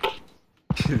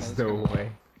 There's no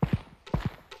way.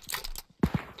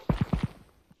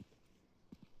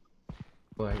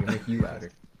 Well, I can make you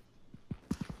louder.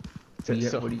 So, Yeah,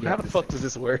 so what do you how have the to fuck say? does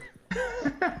this work?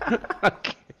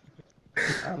 Okay.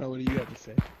 I don't know. What do you have to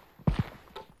say?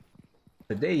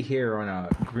 Today here on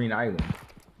Green Island,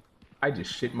 I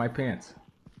just shit my pants.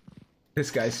 This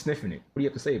guy's sniffing it. What do you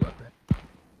have to say about that?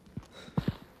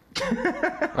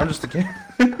 I'm just a kid.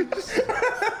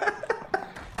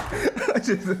 I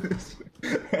just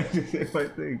hit my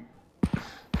thing.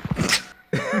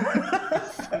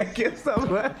 I can't stop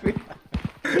laughing.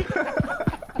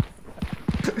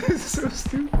 It's so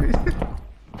stupid.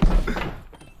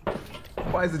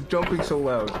 Why is it jumping so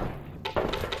loud?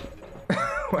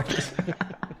 Why is...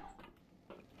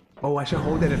 Oh, I should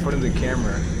hold that in front of the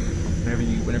camera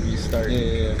whenever you start.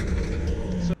 Yeah.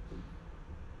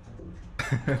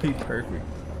 That'd be perfect.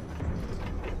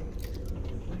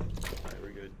 Alright, we're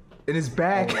good. And it's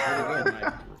back. Oh,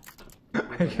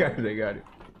 I got it. I got it.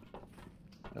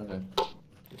 Okay.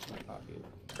 it's my pocket. I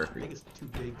think Perfect. it's too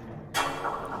big.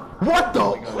 What the?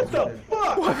 What the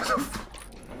fuck? What the?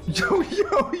 Yo! What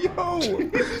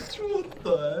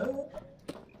the hell?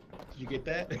 Did you get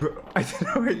that? Bro, I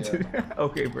didn't know I did.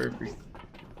 Okay, perfect.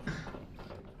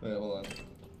 Wait, hold on.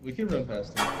 We can run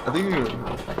past him. I think you're.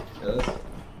 Yeah, let's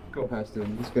go past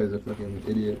him. This guy's a fucking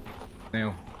idiot.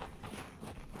 Now,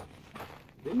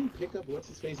 Didn't he pick up what's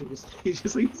his face and just he's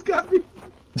just like he's got me.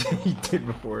 he did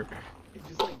before. He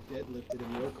just like deadlifted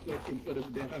him real quick and put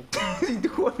him down.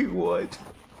 Wait, what?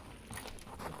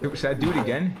 Should I do it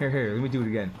again? Here, let me do it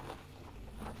again.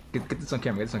 Get this on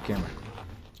camera. Get this on camera.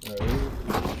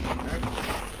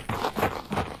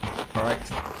 All right.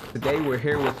 Today we're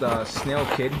here with Snail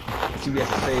Kid. See what he has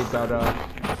to say about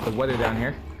the weather down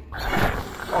here.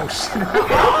 Oh shit!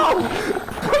 Oh!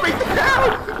 Put me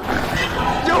down!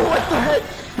 Yo, what the heck?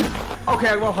 Okay,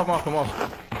 I'm off.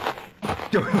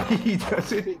 Yo, he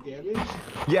does it. Big damage?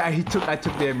 Yeah, I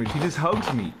took damage. He just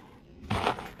hugs me.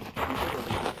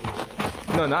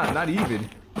 No, not even.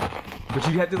 But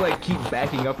you have to like keep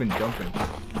backing up and jumping.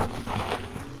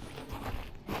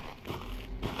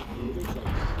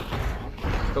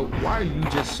 So why are you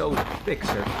just so thick,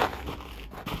 sir?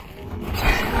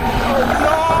 Oh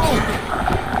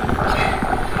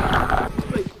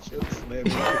Like choke slam.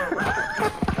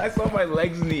 no! I saw my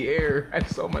legs in the air.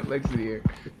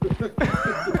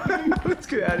 Let's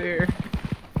get out of here.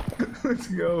 Let's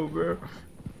go, bro.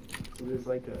 So there's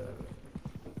like a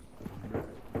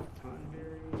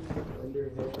Tonberry,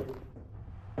 Underhead.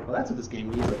 Well, that's what this game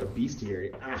needs, like a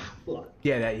bestiary. Ah, fuck.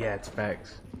 Yeah, it's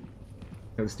facts.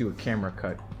 Let's do a camera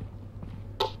cut.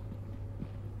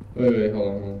 Wait, hold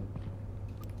on.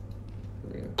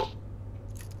 There we go.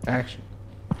 Action.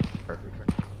 Perfect.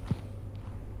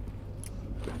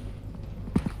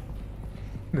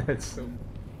 That's so.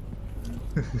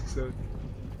 so.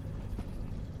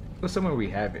 What's somewhere we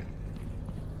haven't?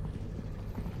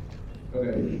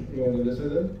 Okay, you want to do this way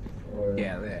then? Or...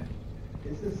 Yeah, there.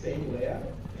 It's the same layout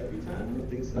every time. I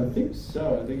think so. I think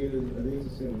so. I think it is. I think it's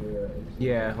the same way.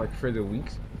 Yeah, like for the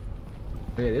weeks.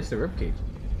 Oh, yeah, this is the ribcage.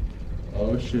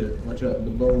 Oh shit! Watch out,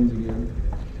 the bones again.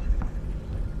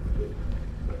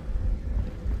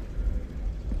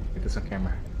 this on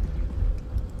camera.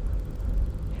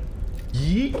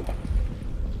 Yeet!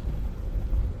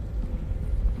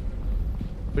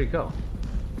 Where'd he go?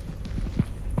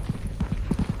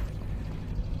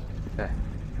 Okay.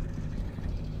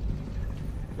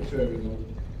 Which way are we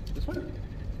going? This way?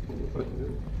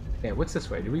 Yeah, what's this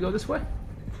way? Did we go this way?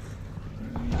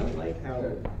 I don't like how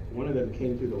one of them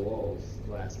came through the walls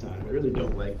last time. I really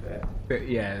don't like that.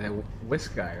 Yeah, that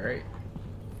whisk guy, right?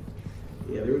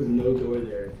 Yeah, there was no door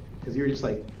there. Because you were just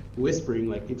like whispering,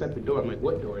 like, it's at the door. I'm like,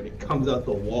 what door? And it comes out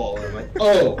the wall. And I'm like,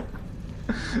 oh!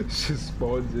 Just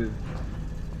spawns in.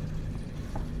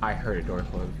 I heard a door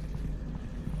close.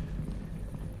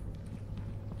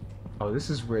 Oh,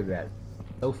 this is where that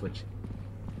sofa.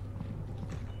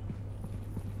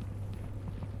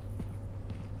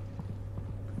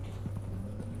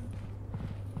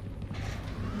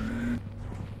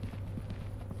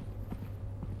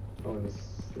 Oh, and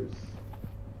there's...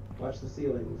 Watch the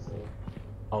ceiling, so...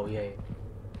 Oh yeah.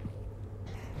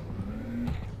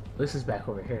 This is back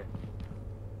over here.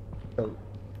 So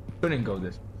couldn't go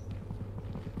this.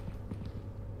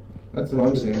 That's what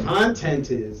I'm saying. Content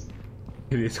is...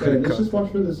 It is Yeah, couldn't let's go. just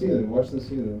watch for the ceiling. Watch the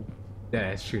ceiling. Yeah,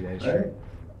 that's true. That's true. Alright?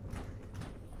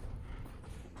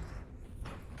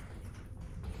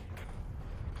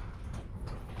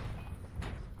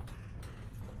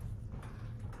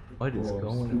 What is going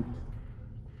on?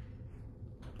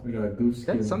 We got a goose Is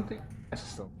skin. that something? That's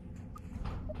just so.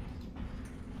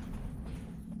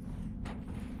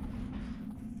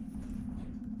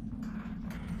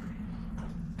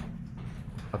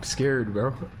 I'm scared,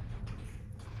 bro.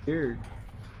 Scared.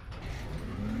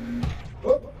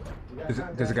 Oh,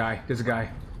 There's a guy. There's a guy.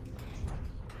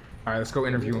 All right, let's go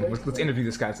interview him. Let's interview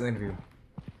this guy. Let's interview him.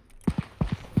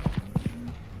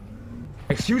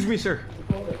 Excuse me, sir.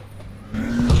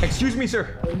 Excuse me,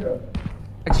 sir.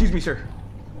 Excuse me, sir.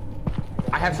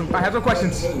 I have some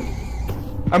questions.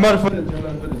 I'm out of footage. I'm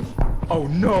out of footage. Oh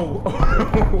no!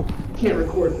 Oh can't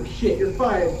record for shit. You're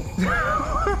fired.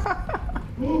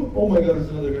 Oh my god, there's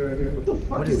another guy right here. What the fuck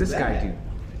no! What does this guy that? do?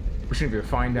 We shouldn't be able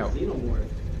to find out. Xenomorph.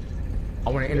 I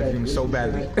want to interview him so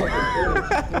badly. I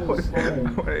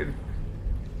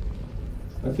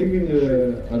think we need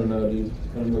to... I don't know, dude.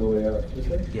 I don't know the way out. This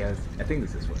way? Yeah, I think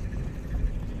this is what.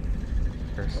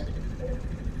 First.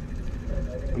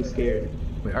 I'm scared.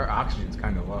 Wait, our oxygen's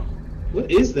kind of low.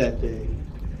 What is that thing?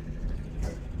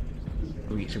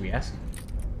 Should we ask?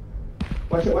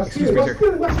 Watch it, watch Excuse it, me, watch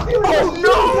sir. it, watch it. Oh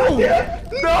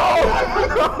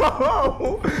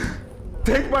no! No!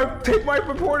 Take my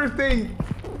reporter thing.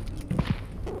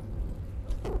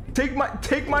 Take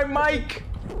my mic.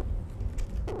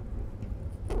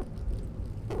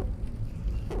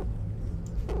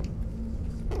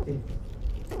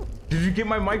 Did you get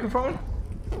my microphone?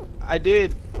 I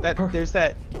did. There's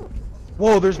that.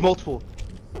 Whoa, there's multiple.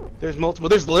 There's multiple.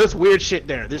 There's weird shit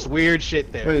there. There's weird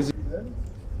shit there. Wait, is he dead?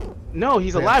 No,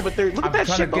 he's alive, but there. Look at that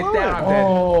trying shit to get below down. him.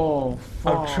 Oh,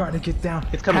 I'm trying to get down.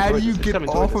 It's coming How do towards you us. It's get coming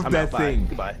off towards us. of I'm that out. Bye. thing?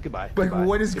 Goodbye. Goodbye. Like, goodbye,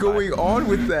 what is goodbye. going on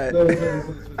with that? No,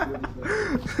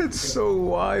 it's That's so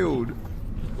wild.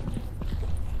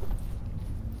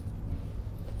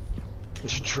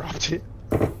 You dropped it.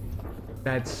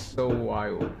 That's so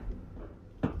wild.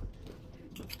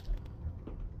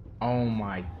 Oh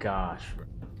my gosh.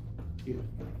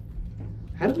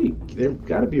 How do we? There's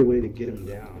got to be a way to get him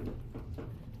down.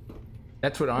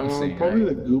 That's what I'm saying. Probably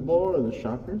right? the goo ball or the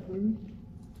shocker, maybe?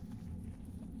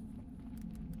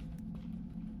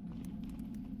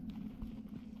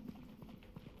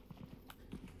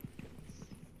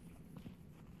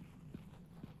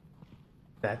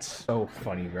 That's so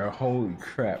funny, bro. Holy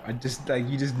crap. I just, like,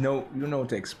 you don't know what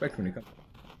to expect when it comes.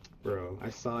 Bro, I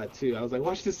saw it too. I was like,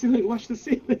 watch the ceiling, watch the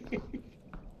ceiling.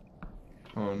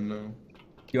 Oh no.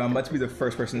 Yo, I'm about to be the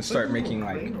first person to start making,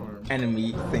 like,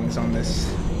 enemy things on this.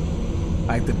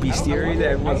 Like, the bestiary that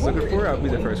everyone's looking for, I'll be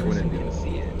the first one to do it.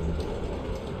 See it.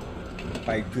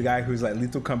 Like, the guy who's, like,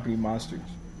 Lethal Company Monsters.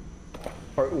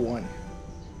 Part 1.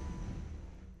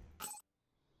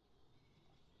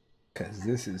 Because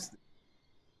this is...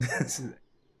 This is...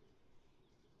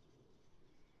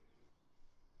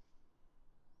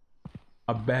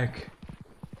 I'm back.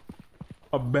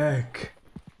 I'm back.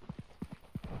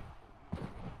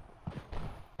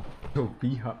 Yo,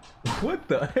 B-Hop. What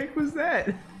the heck was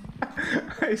that?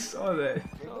 I saw that.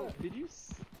 Oh, did you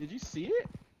see it?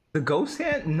 The ghost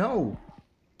hand? No.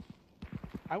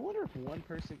 I wonder if one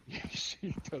person.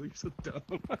 You totally so dumb.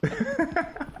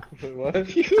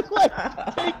 What? You like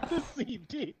take the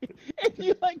CD and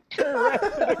you like caress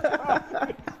it across his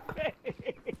face.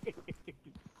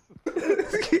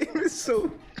 This game is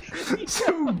so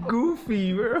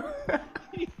goofy, bro.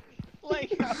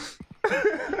 Like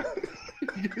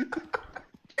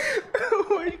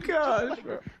my gosh,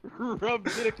 bro.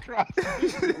 Rubbed it across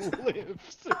his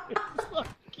lips.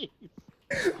 Fucking.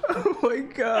 Oh my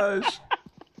gosh.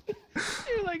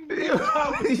 You're like,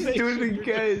 He's doing it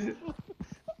again.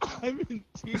 I'm in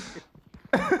tears.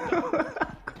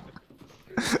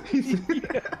 He's...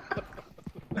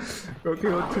 Okay,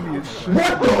 what's in the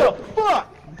What the fuck?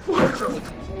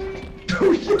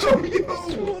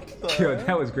 Yo,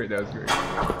 that was great, that was great. Let's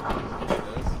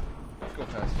go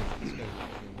past him. This guy's an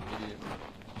idiot.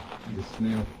 The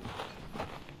snail.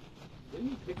 Didn't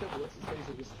he pick up what's his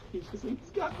face and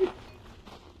he's got me?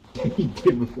 He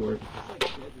did before. Wait,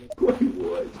 what?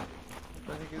 What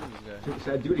the heck is this guy?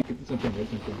 Should I do it? Get something, get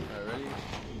something. Alright, ready?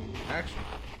 Action.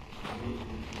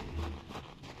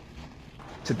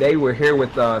 Today we're here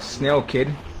with Snail Kid.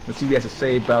 Let's see what he has to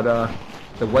say about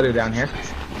the weather down here.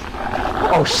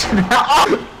 Oh shit!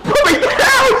 Oh, put me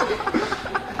down!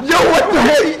 Yo, what the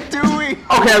hell are you doing?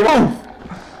 Okay, move.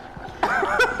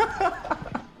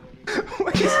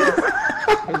 What is this?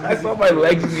 I saw my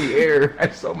legs in the air. I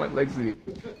saw my legs in the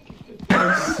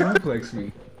air. Suplex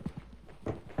me.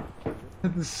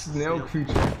 The snail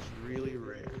creature. It's really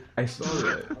rare. I saw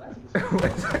that.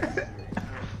 What's that?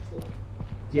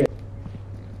 Yeah.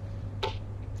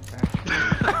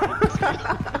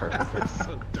 That's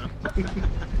so dumb.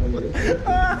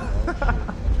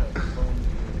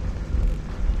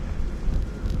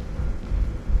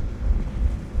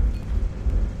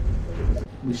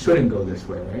 We shouldn't go this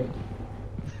way, right?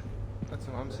 That's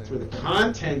what I'm That's where saying. the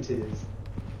content is.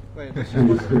 Wait,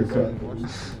 Watch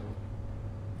this.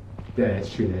 Yeah,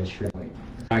 that's true, that's true.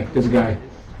 Hi, there's a guy.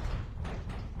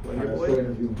 Let's go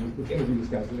interview this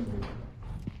guy.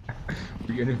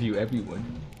 We interview everyone.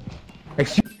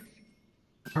 Excuse.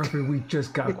 Harper, we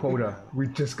just got quota. We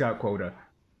just got quota.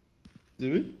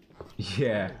 Did we?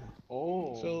 Yeah.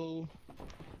 Oh. So,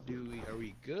 are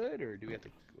we good, or do we have to,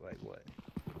 like, what?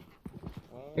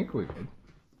 I think we're good.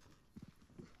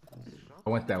 I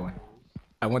want that one.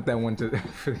 I want that one to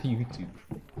for YouTube.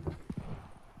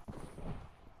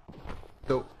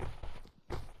 So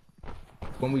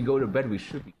when we go to bed, we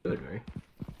should be good, right?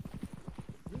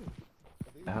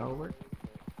 How it work?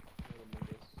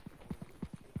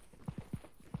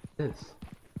 This.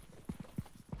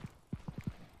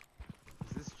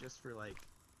 Is this just for, like,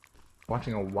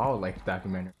 Watching a wildlife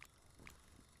documentary.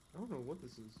 I don't know what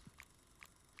this is.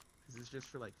 is this just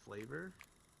for, like, flavor?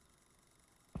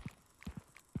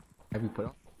 Have you put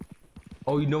on?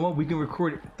 Oh, you know what? We can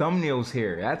record thumbnails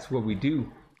here. That's what we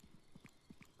do.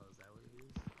 Oh, is that what it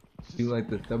is? Do like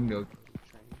the thumbnail.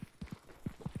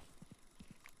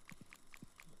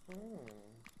 Oh.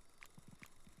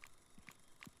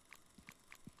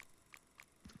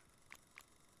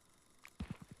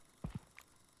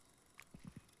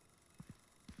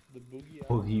 The boogie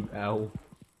owl. Boogie owl.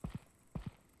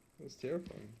 That's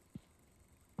terrifying.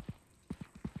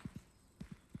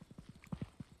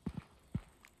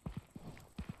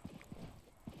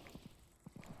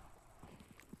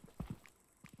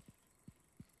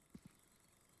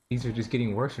 These are just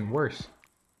getting worse and worse.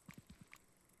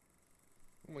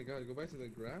 Oh my god, go back to the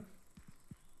graph?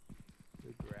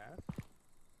 The graph?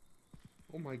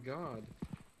 Oh my god.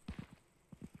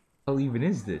 What even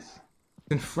is this?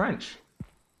 It's in French.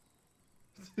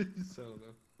 I don't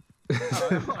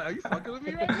know. Are you fucking with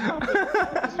me right now?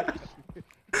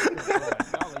 You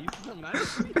see something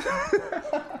nice?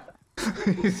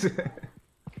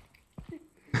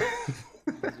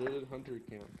 Deserted hunter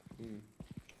camp. Hmm.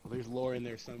 Well, there's lore in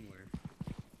there somewhere.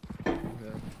 Yeah. I'm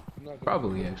not gonna-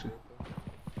 Probably, actually.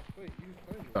 Wait, you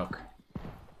find it. Stuck.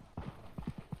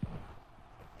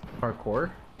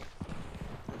 Parkour.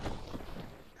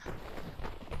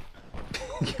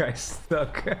 You guys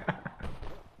stuck.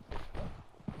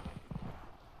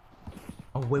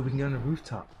 Oh wait, we can get on the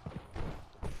rooftop.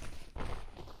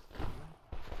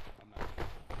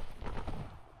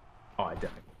 Oh, I died.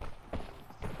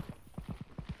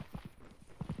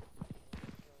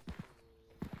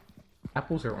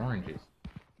 Apples or oranges?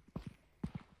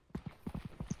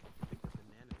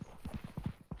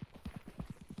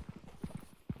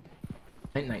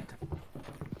 Night night.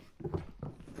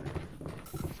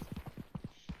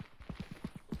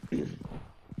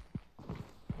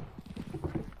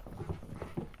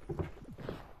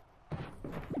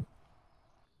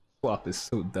 Swap is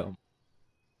so dumb.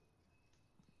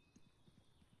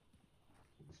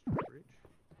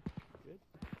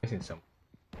 I think so.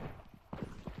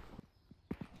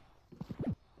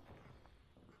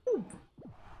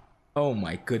 Oh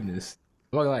my goodness.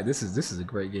 I'm not gonna lie, this is a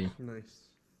great game. Nice.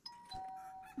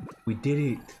 We did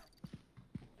it.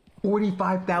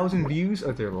 45,000 views?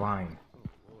 Oh, they're lying.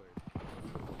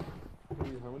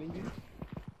 How many views?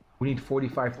 We need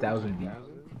 45,000 deep.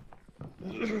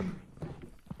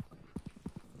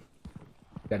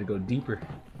 Gotta go deeper.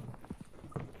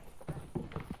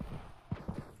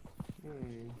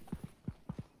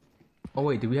 Oh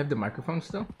wait, do we have the microphone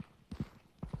still?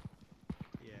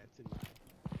 Yeah, it's in mine.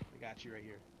 I got you right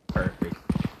here. Perfect.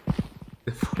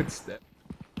 The footstep.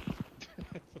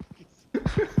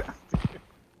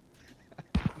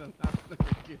 I'm not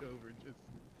gonna get over just.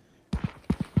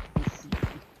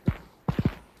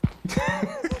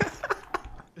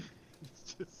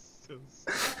 It's just so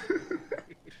stupid.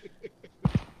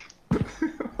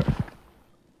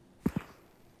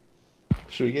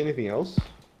 Should we get anything else?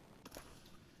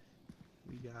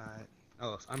 We got.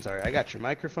 Oh, I'm sorry. I got your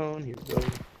microphone. Here we go.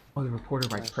 Oh, the reporter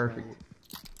writes perfect.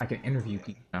 I can interview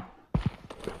people now.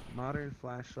 Modern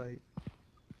flashlight.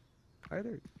 Are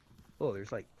there? Oh,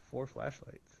 there's like 4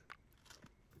 flashlights.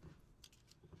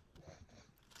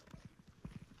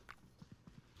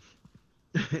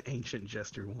 Ancient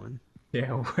Jester 1.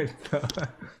 Yeah, what the?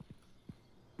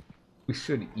 We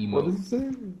should What emote. does it say?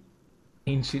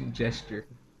 Ancient gesture.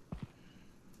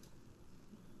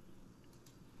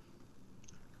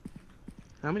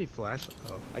 How many flashlights?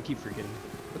 Oh, I keep forgetting.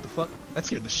 What the fuck? That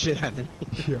scared the shit out of me.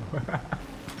 Yo.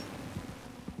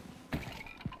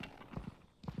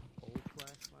 Old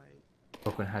flashlight.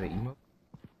 Open how to emote?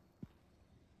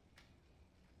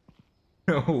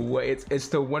 No way, it's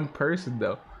to one person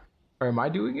though. Or am I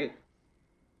doing it?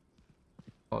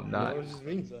 Oh, not. No, it's just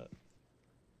me.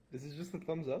 This is just a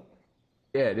thumbs up?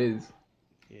 Yeah, it is.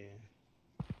 Yeah.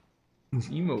 Who's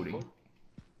emoting?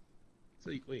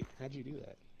 So wait, how'd you do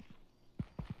that?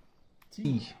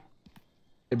 Eesh.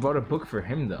 It brought a book for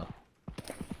him though.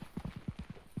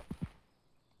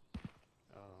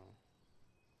 Oh.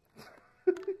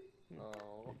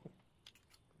 Oh.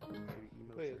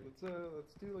 Emotes Wait, are-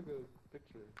 let's do like a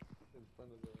picture in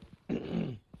front of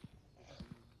the.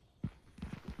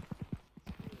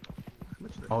 How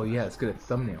much are they? Oh yeah, let's get a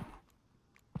thumbnail.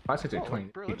 Flashlights are Oh, 20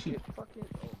 bro, let's cheap. get fucking.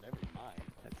 Oh, never mind.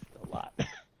 That's a lot.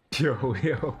 Yo.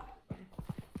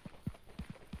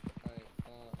 Alright,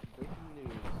 breaking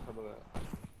news. How about that?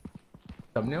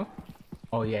 Thumbnail?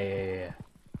 Oh yeah.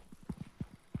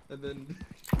 And then.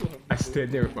 I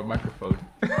stand there with my microphone.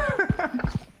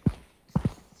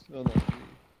 Oh no.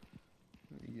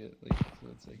 You get like, so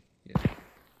it's like, yeah.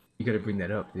 You gotta bring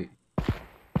that up, dude.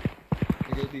 I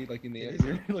gotta be like in the air,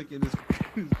 like in his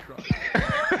crotch.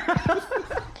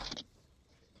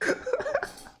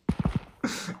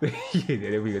 Yeah,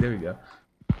 there we go.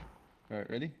 Alright,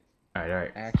 ready?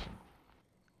 Alright. Action.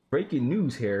 Breaking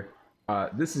news here.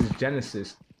 This is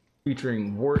Genesis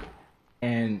featuring Wart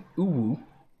and Uwu,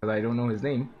 because I don't know his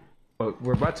name. But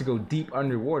we're about to go deep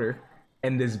underwater,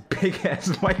 and this big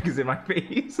ass mic is in my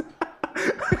face.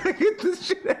 Get this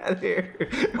shit out of here.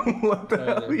 What the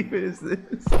hell even is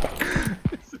this?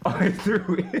 Oh, I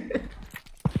threw it.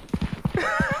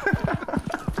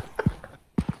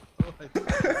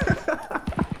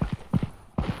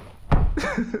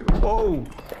 Whoa!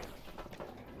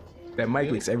 That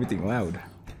mic makes everything loud.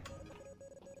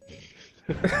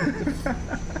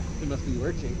 It must be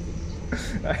working.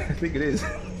 I think it is. I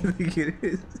think it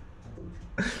is.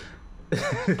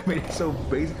 It made it so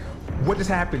basic. What just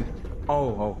happened?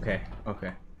 Oh, okay. We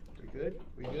good?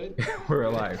 We good? We're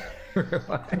alive. We're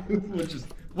alive.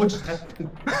 What just happened?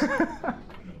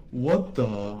 What the?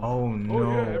 Oh no.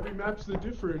 every map's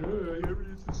different.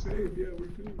 Everything's the same. Yeah, we're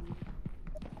good.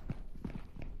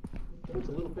 It's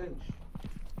a little bench.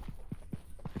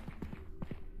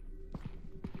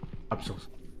 I'm so.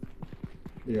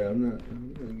 Yeah, I'm not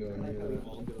going I like how we near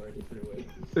all go our different ways.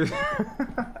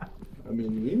 that. I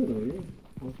mean, we don't know.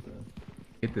 What the?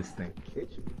 Get this thing.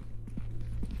 Kitchen.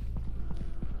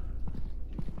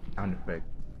 Sound effect.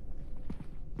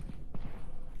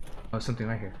 Oh, something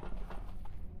right here.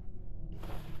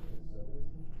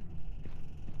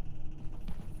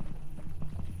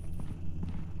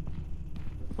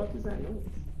 The fuck is that noise?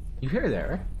 You hear that,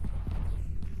 right?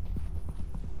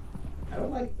 I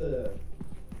don't like the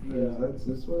That's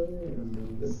this way, and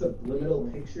then the subliminal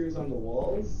pictures on the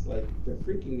walls. Like, they're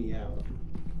freaking me out.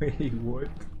 Wait, what?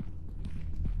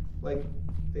 Like,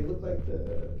 they look like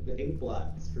the ink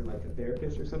blots for like a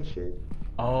therapist or some shit.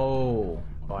 Oh,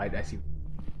 I see.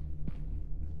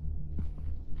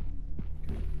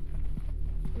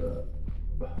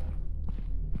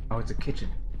 Oh, it's a kitchen.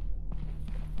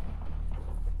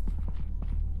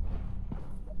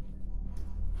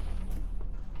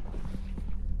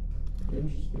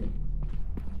 interesting.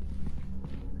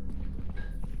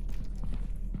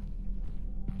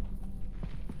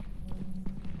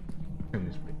 Trim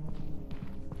this bit.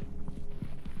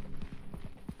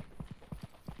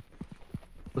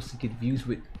 What's the get views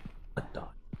with. What the? I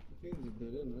think it's a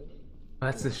dead end, right? Oh,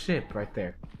 that's the ship right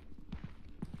there.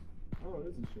 Oh, it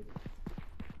is a ship.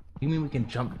 You mean we can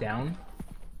jump down?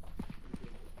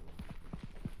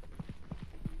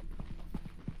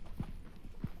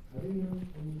 How do you know?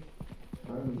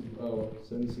 Oh,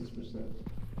 76%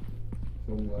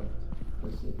 from left. I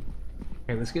see.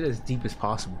 Okay, let's get as deep as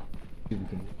possible. See if we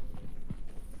can.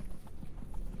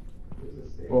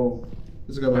 Oh,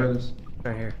 there's a guy behind us.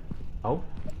 Right here. Oh.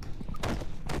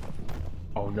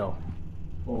 Oh no.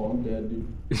 Oh, I'm dead, dude.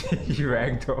 You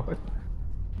ragdoll.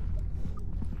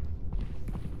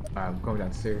 I'm going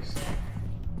downstairs.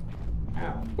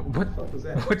 Ow. What? The fuck was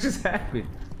that? What just happened?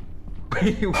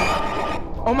 Wait,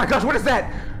 oh my gosh, what is that?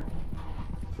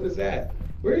 What is that?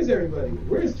 Where is everybody?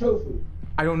 Where is Tofu?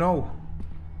 I don't know.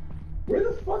 Where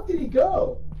the fuck did he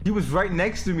go? He was right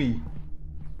next to me.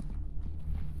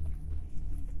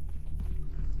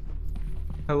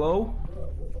 Hello?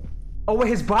 Oh wait,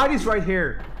 his body's right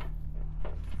here.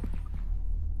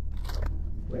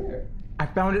 Where? I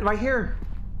found it right here.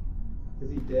 Is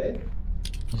he dead?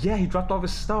 Yeah, he dropped all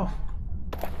his stuff.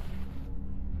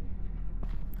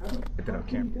 How the Get that on fuck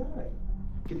did he camera. die?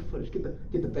 Get the footage.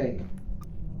 Get the bank.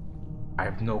 I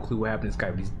have no clue what happened to this guy,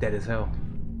 but he's dead as hell.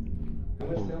 How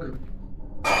much Oh, film?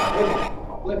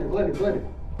 Blender.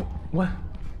 What?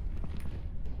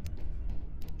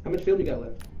 How much film you got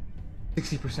left?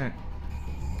 60%.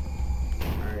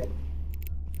 Alright.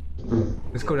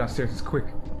 Let's go downstairs, it's quick.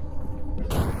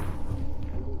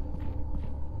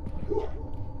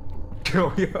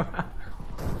 Kill you.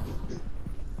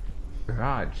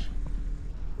 Garage.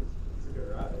 It's a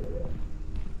garage, yeah.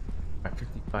 At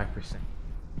 55%.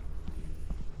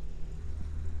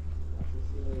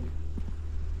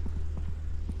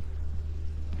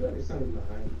 There's something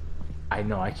behind. I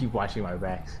know, I keep watching my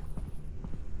backs.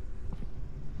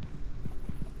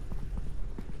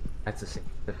 That's the same.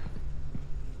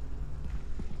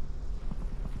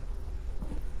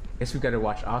 Guess we gotta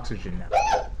watch Oxygen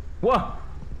now. What?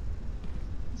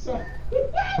 Sorry.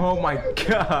 Oh my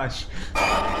gosh!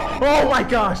 Oh my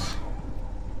gosh!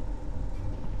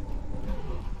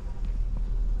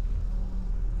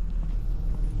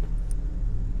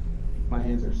 My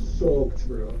hands are soaked,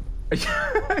 bro.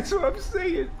 That's what I'm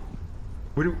saying.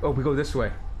 Where do, oh, we go this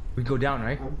way. We go down,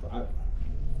 right?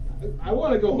 I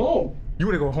want to go home. You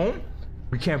wanna go home?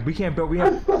 We can't, but we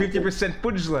have 50%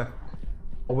 footage left.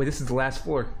 Oh wait, this is the last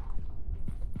floor.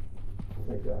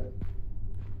 Oh my god.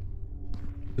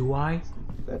 Do I?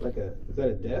 Is that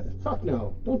a death? Fuck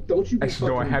no. Don't you be Actually,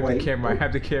 no, I fucking have white. the camera, I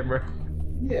have the camera.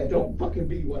 Yeah, don't fucking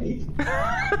be white.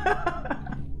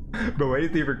 Bro,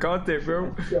 anything for content,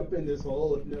 bro. Jump in this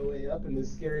hole with no way up in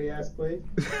this scary ass place.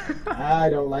 I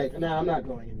don't like. Nah, I'm not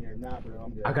going in here. Nah, bro,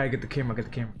 I'm good. I gotta get the camera,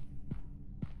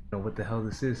 Know what the hell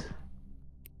this is.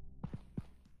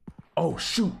 Oh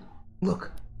shoot!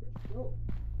 Look! Oh.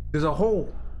 There's a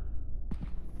hole!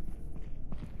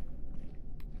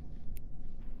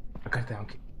 I got that on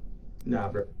camera. Nah,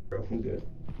 bro, I'm good.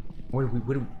 What do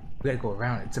we gotta go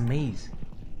around. It's a maze.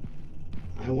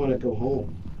 I want to go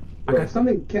home. I Bro, got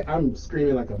I'm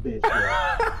screaming like a bitch, bro.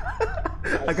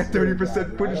 I got swear to 30% God, bro,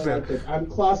 I footage don't left. like this. I'm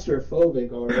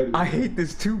claustrophobic already. I hate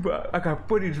this too, but I got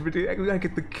footage, but I gotta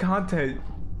get the content.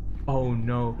 Oh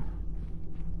no.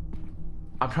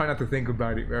 I'm trying not to think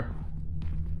about it, bro.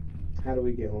 How do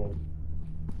we get home?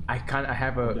 I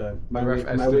have I'm a done. rough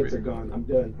My estimate. wits are gone. I'm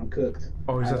done. I'm cooked.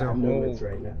 Oh, is I that a have no hole? wits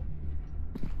right now.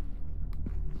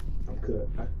 I'm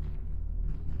cooked.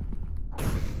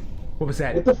 What was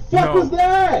that? What the fuck No. was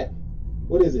that?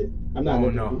 What is it? I'm not Oh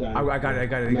looking. no. I'm done. I got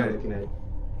it. I'm not looking at it.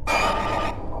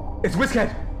 It's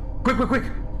Whiskhead! Quick!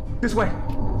 This way!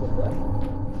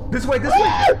 What? This way!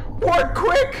 Port,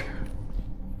 quick!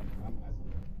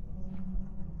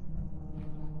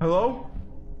 Hello?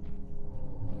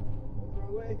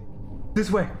 Wrong way?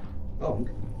 This way! Oh.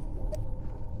 Okay.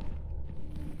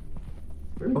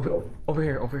 Where are we going? Over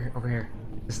here.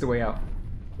 This is the way out.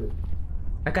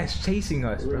 That guy's chasing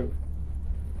us, bro.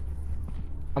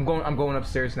 I'm going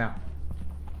upstairs now.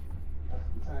 I'm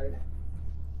tired.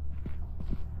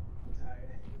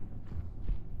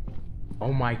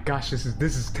 Oh my gosh, this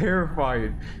is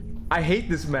terrifying. I hate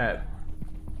this map.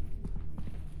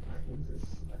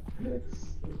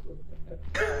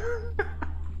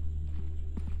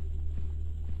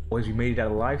 Boys, we made it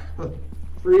out alive.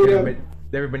 Freedom.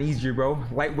 Never been easier, bro.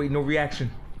 Lightweight, no reaction.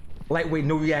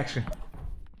 1%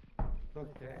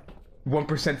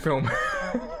 film.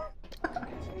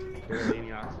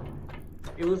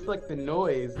 It was like the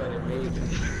noise that it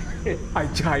made.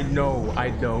 I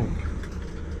know.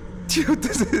 Dude,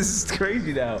 this is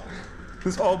crazy now.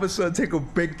 This all of a sudden take a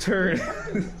big turn.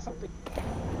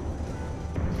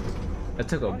 That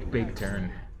took a big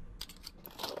turn.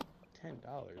 $10.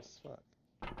 Fuck.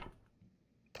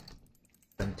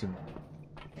 17.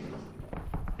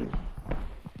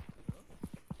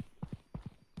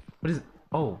 What is it?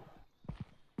 Oh.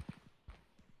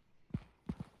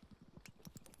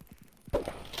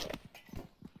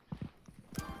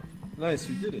 Nice,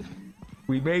 we did it.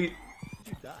 We made.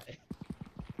 You die.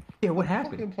 Yeah, what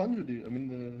happened? Fucking plunger dude. I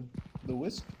mean the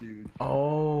whisk dude.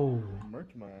 Oh.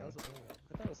 Murked my That ass. was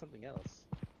I thought it was something else.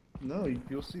 No,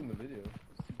 you'll see in the video.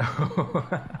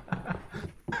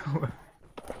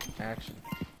 Action.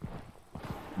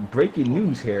 Breaking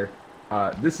news here.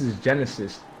 This is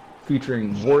Genesis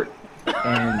featuring Wart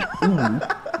and Ooh,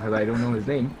 because I don't know his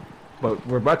name, but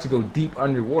we're about to go deep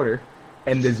underwater,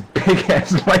 and this big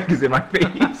ass mic is in my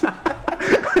face.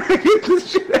 Get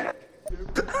this shit out.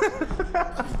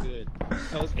 Good.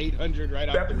 That was 800 right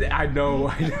off the bat. I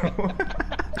know.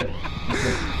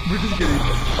 We're just getting.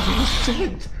 Oh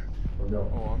shit!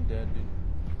 Oh, I'm dead, dude.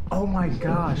 Oh my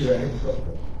gosh!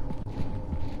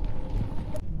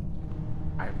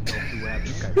 I have no clue what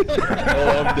happened, guys.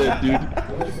 Oh, I'm dead,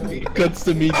 dude. Cuts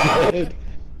to me dead.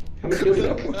 How much kills you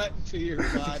got? Cut to your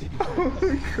body.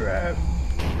 Holy crap!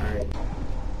 Alright.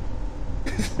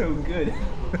 So good.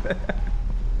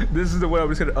 This is the one I'm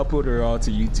just gonna upload her all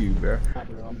to YouTube, bro.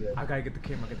 I gotta get the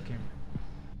camera.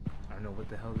 I don't know what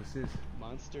the hell this is,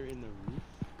 Monster in the roof?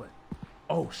 but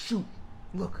oh shoot!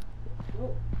 Look,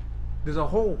 there's a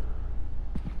hole.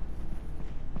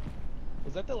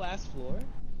 Was that the last floor?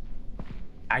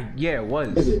 Yeah, it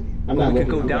was. Is it? I'm But not we could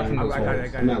looking go at down it. from I'm the. I sorry. got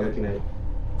it. I'm not looking at it.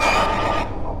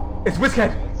 It's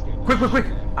Whiskhead! Quick!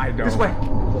 I know. This way!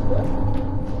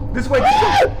 This way!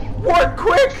 What?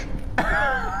 Quick!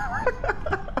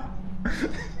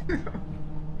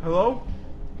 Hello?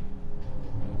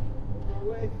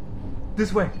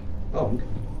 This way! Oh.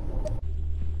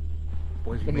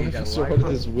 Boys, we I'm made laughing that so alive. hard at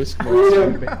this whisk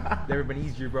monster. Never been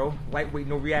easier, bro. Lightweight,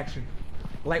 no reaction.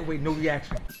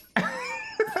 8,000.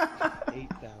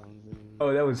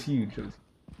 Oh, that was huge. So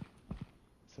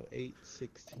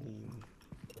 816.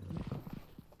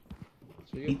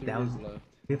 So you have 3 days 8,000. left.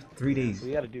 We have 3 days. So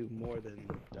we gotta do more than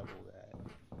double that.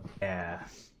 Yeah.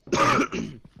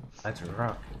 That's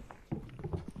rough.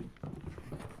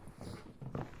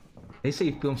 They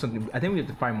say film something. I think we have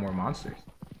to find more monsters.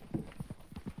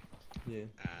 Yeah.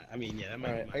 I mean, yeah, that might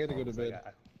Alright, be my I gotta go to fault, 'cause bed.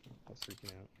 I was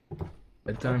freaking out.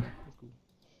 Bedtime.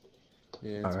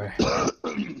 Yeah. All right.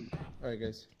 Alright,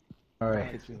 guys. All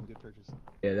right. Good feeling, good purchase.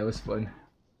 Yeah, that was fun.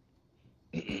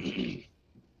 Alright,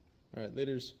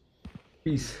 laters.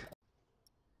 Peace.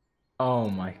 Oh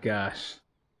my gosh,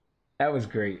 that was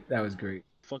great.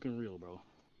 Fucking real, bro.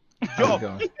 How's it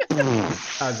going?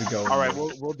 How's it going? All right,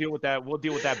 we'll deal with that. We'll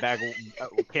deal with that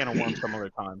can of worms some other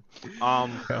time.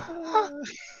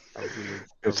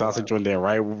 It sounds like you're in there,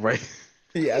 right?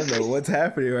 Yeah, I don't know what's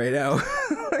happening right now.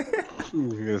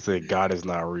 You're gonna say God is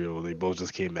not real. They both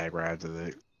just came back right after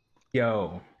that.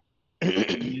 Yo.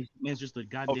 Man's just a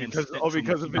goddamn. Because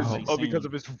of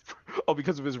his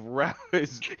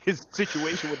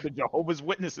situation with the Jehovah's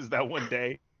Witnesses that one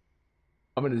day.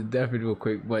 I'm gonna definitely do it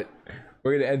quick, but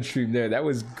we're gonna end stream there. That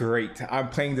was great. I'm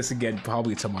playing this again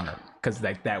probably tomorrow because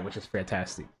like that was just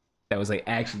fantastic. That was like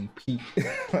actually peak.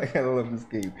 Like I love this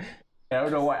game. And I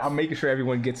don't know why. I'm making sure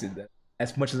everyone gets it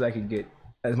as much as I can get,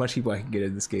 as much people I can get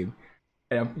in this game.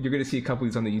 And you're gonna see a couple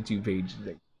of these on the YouTube page.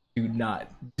 Like, do not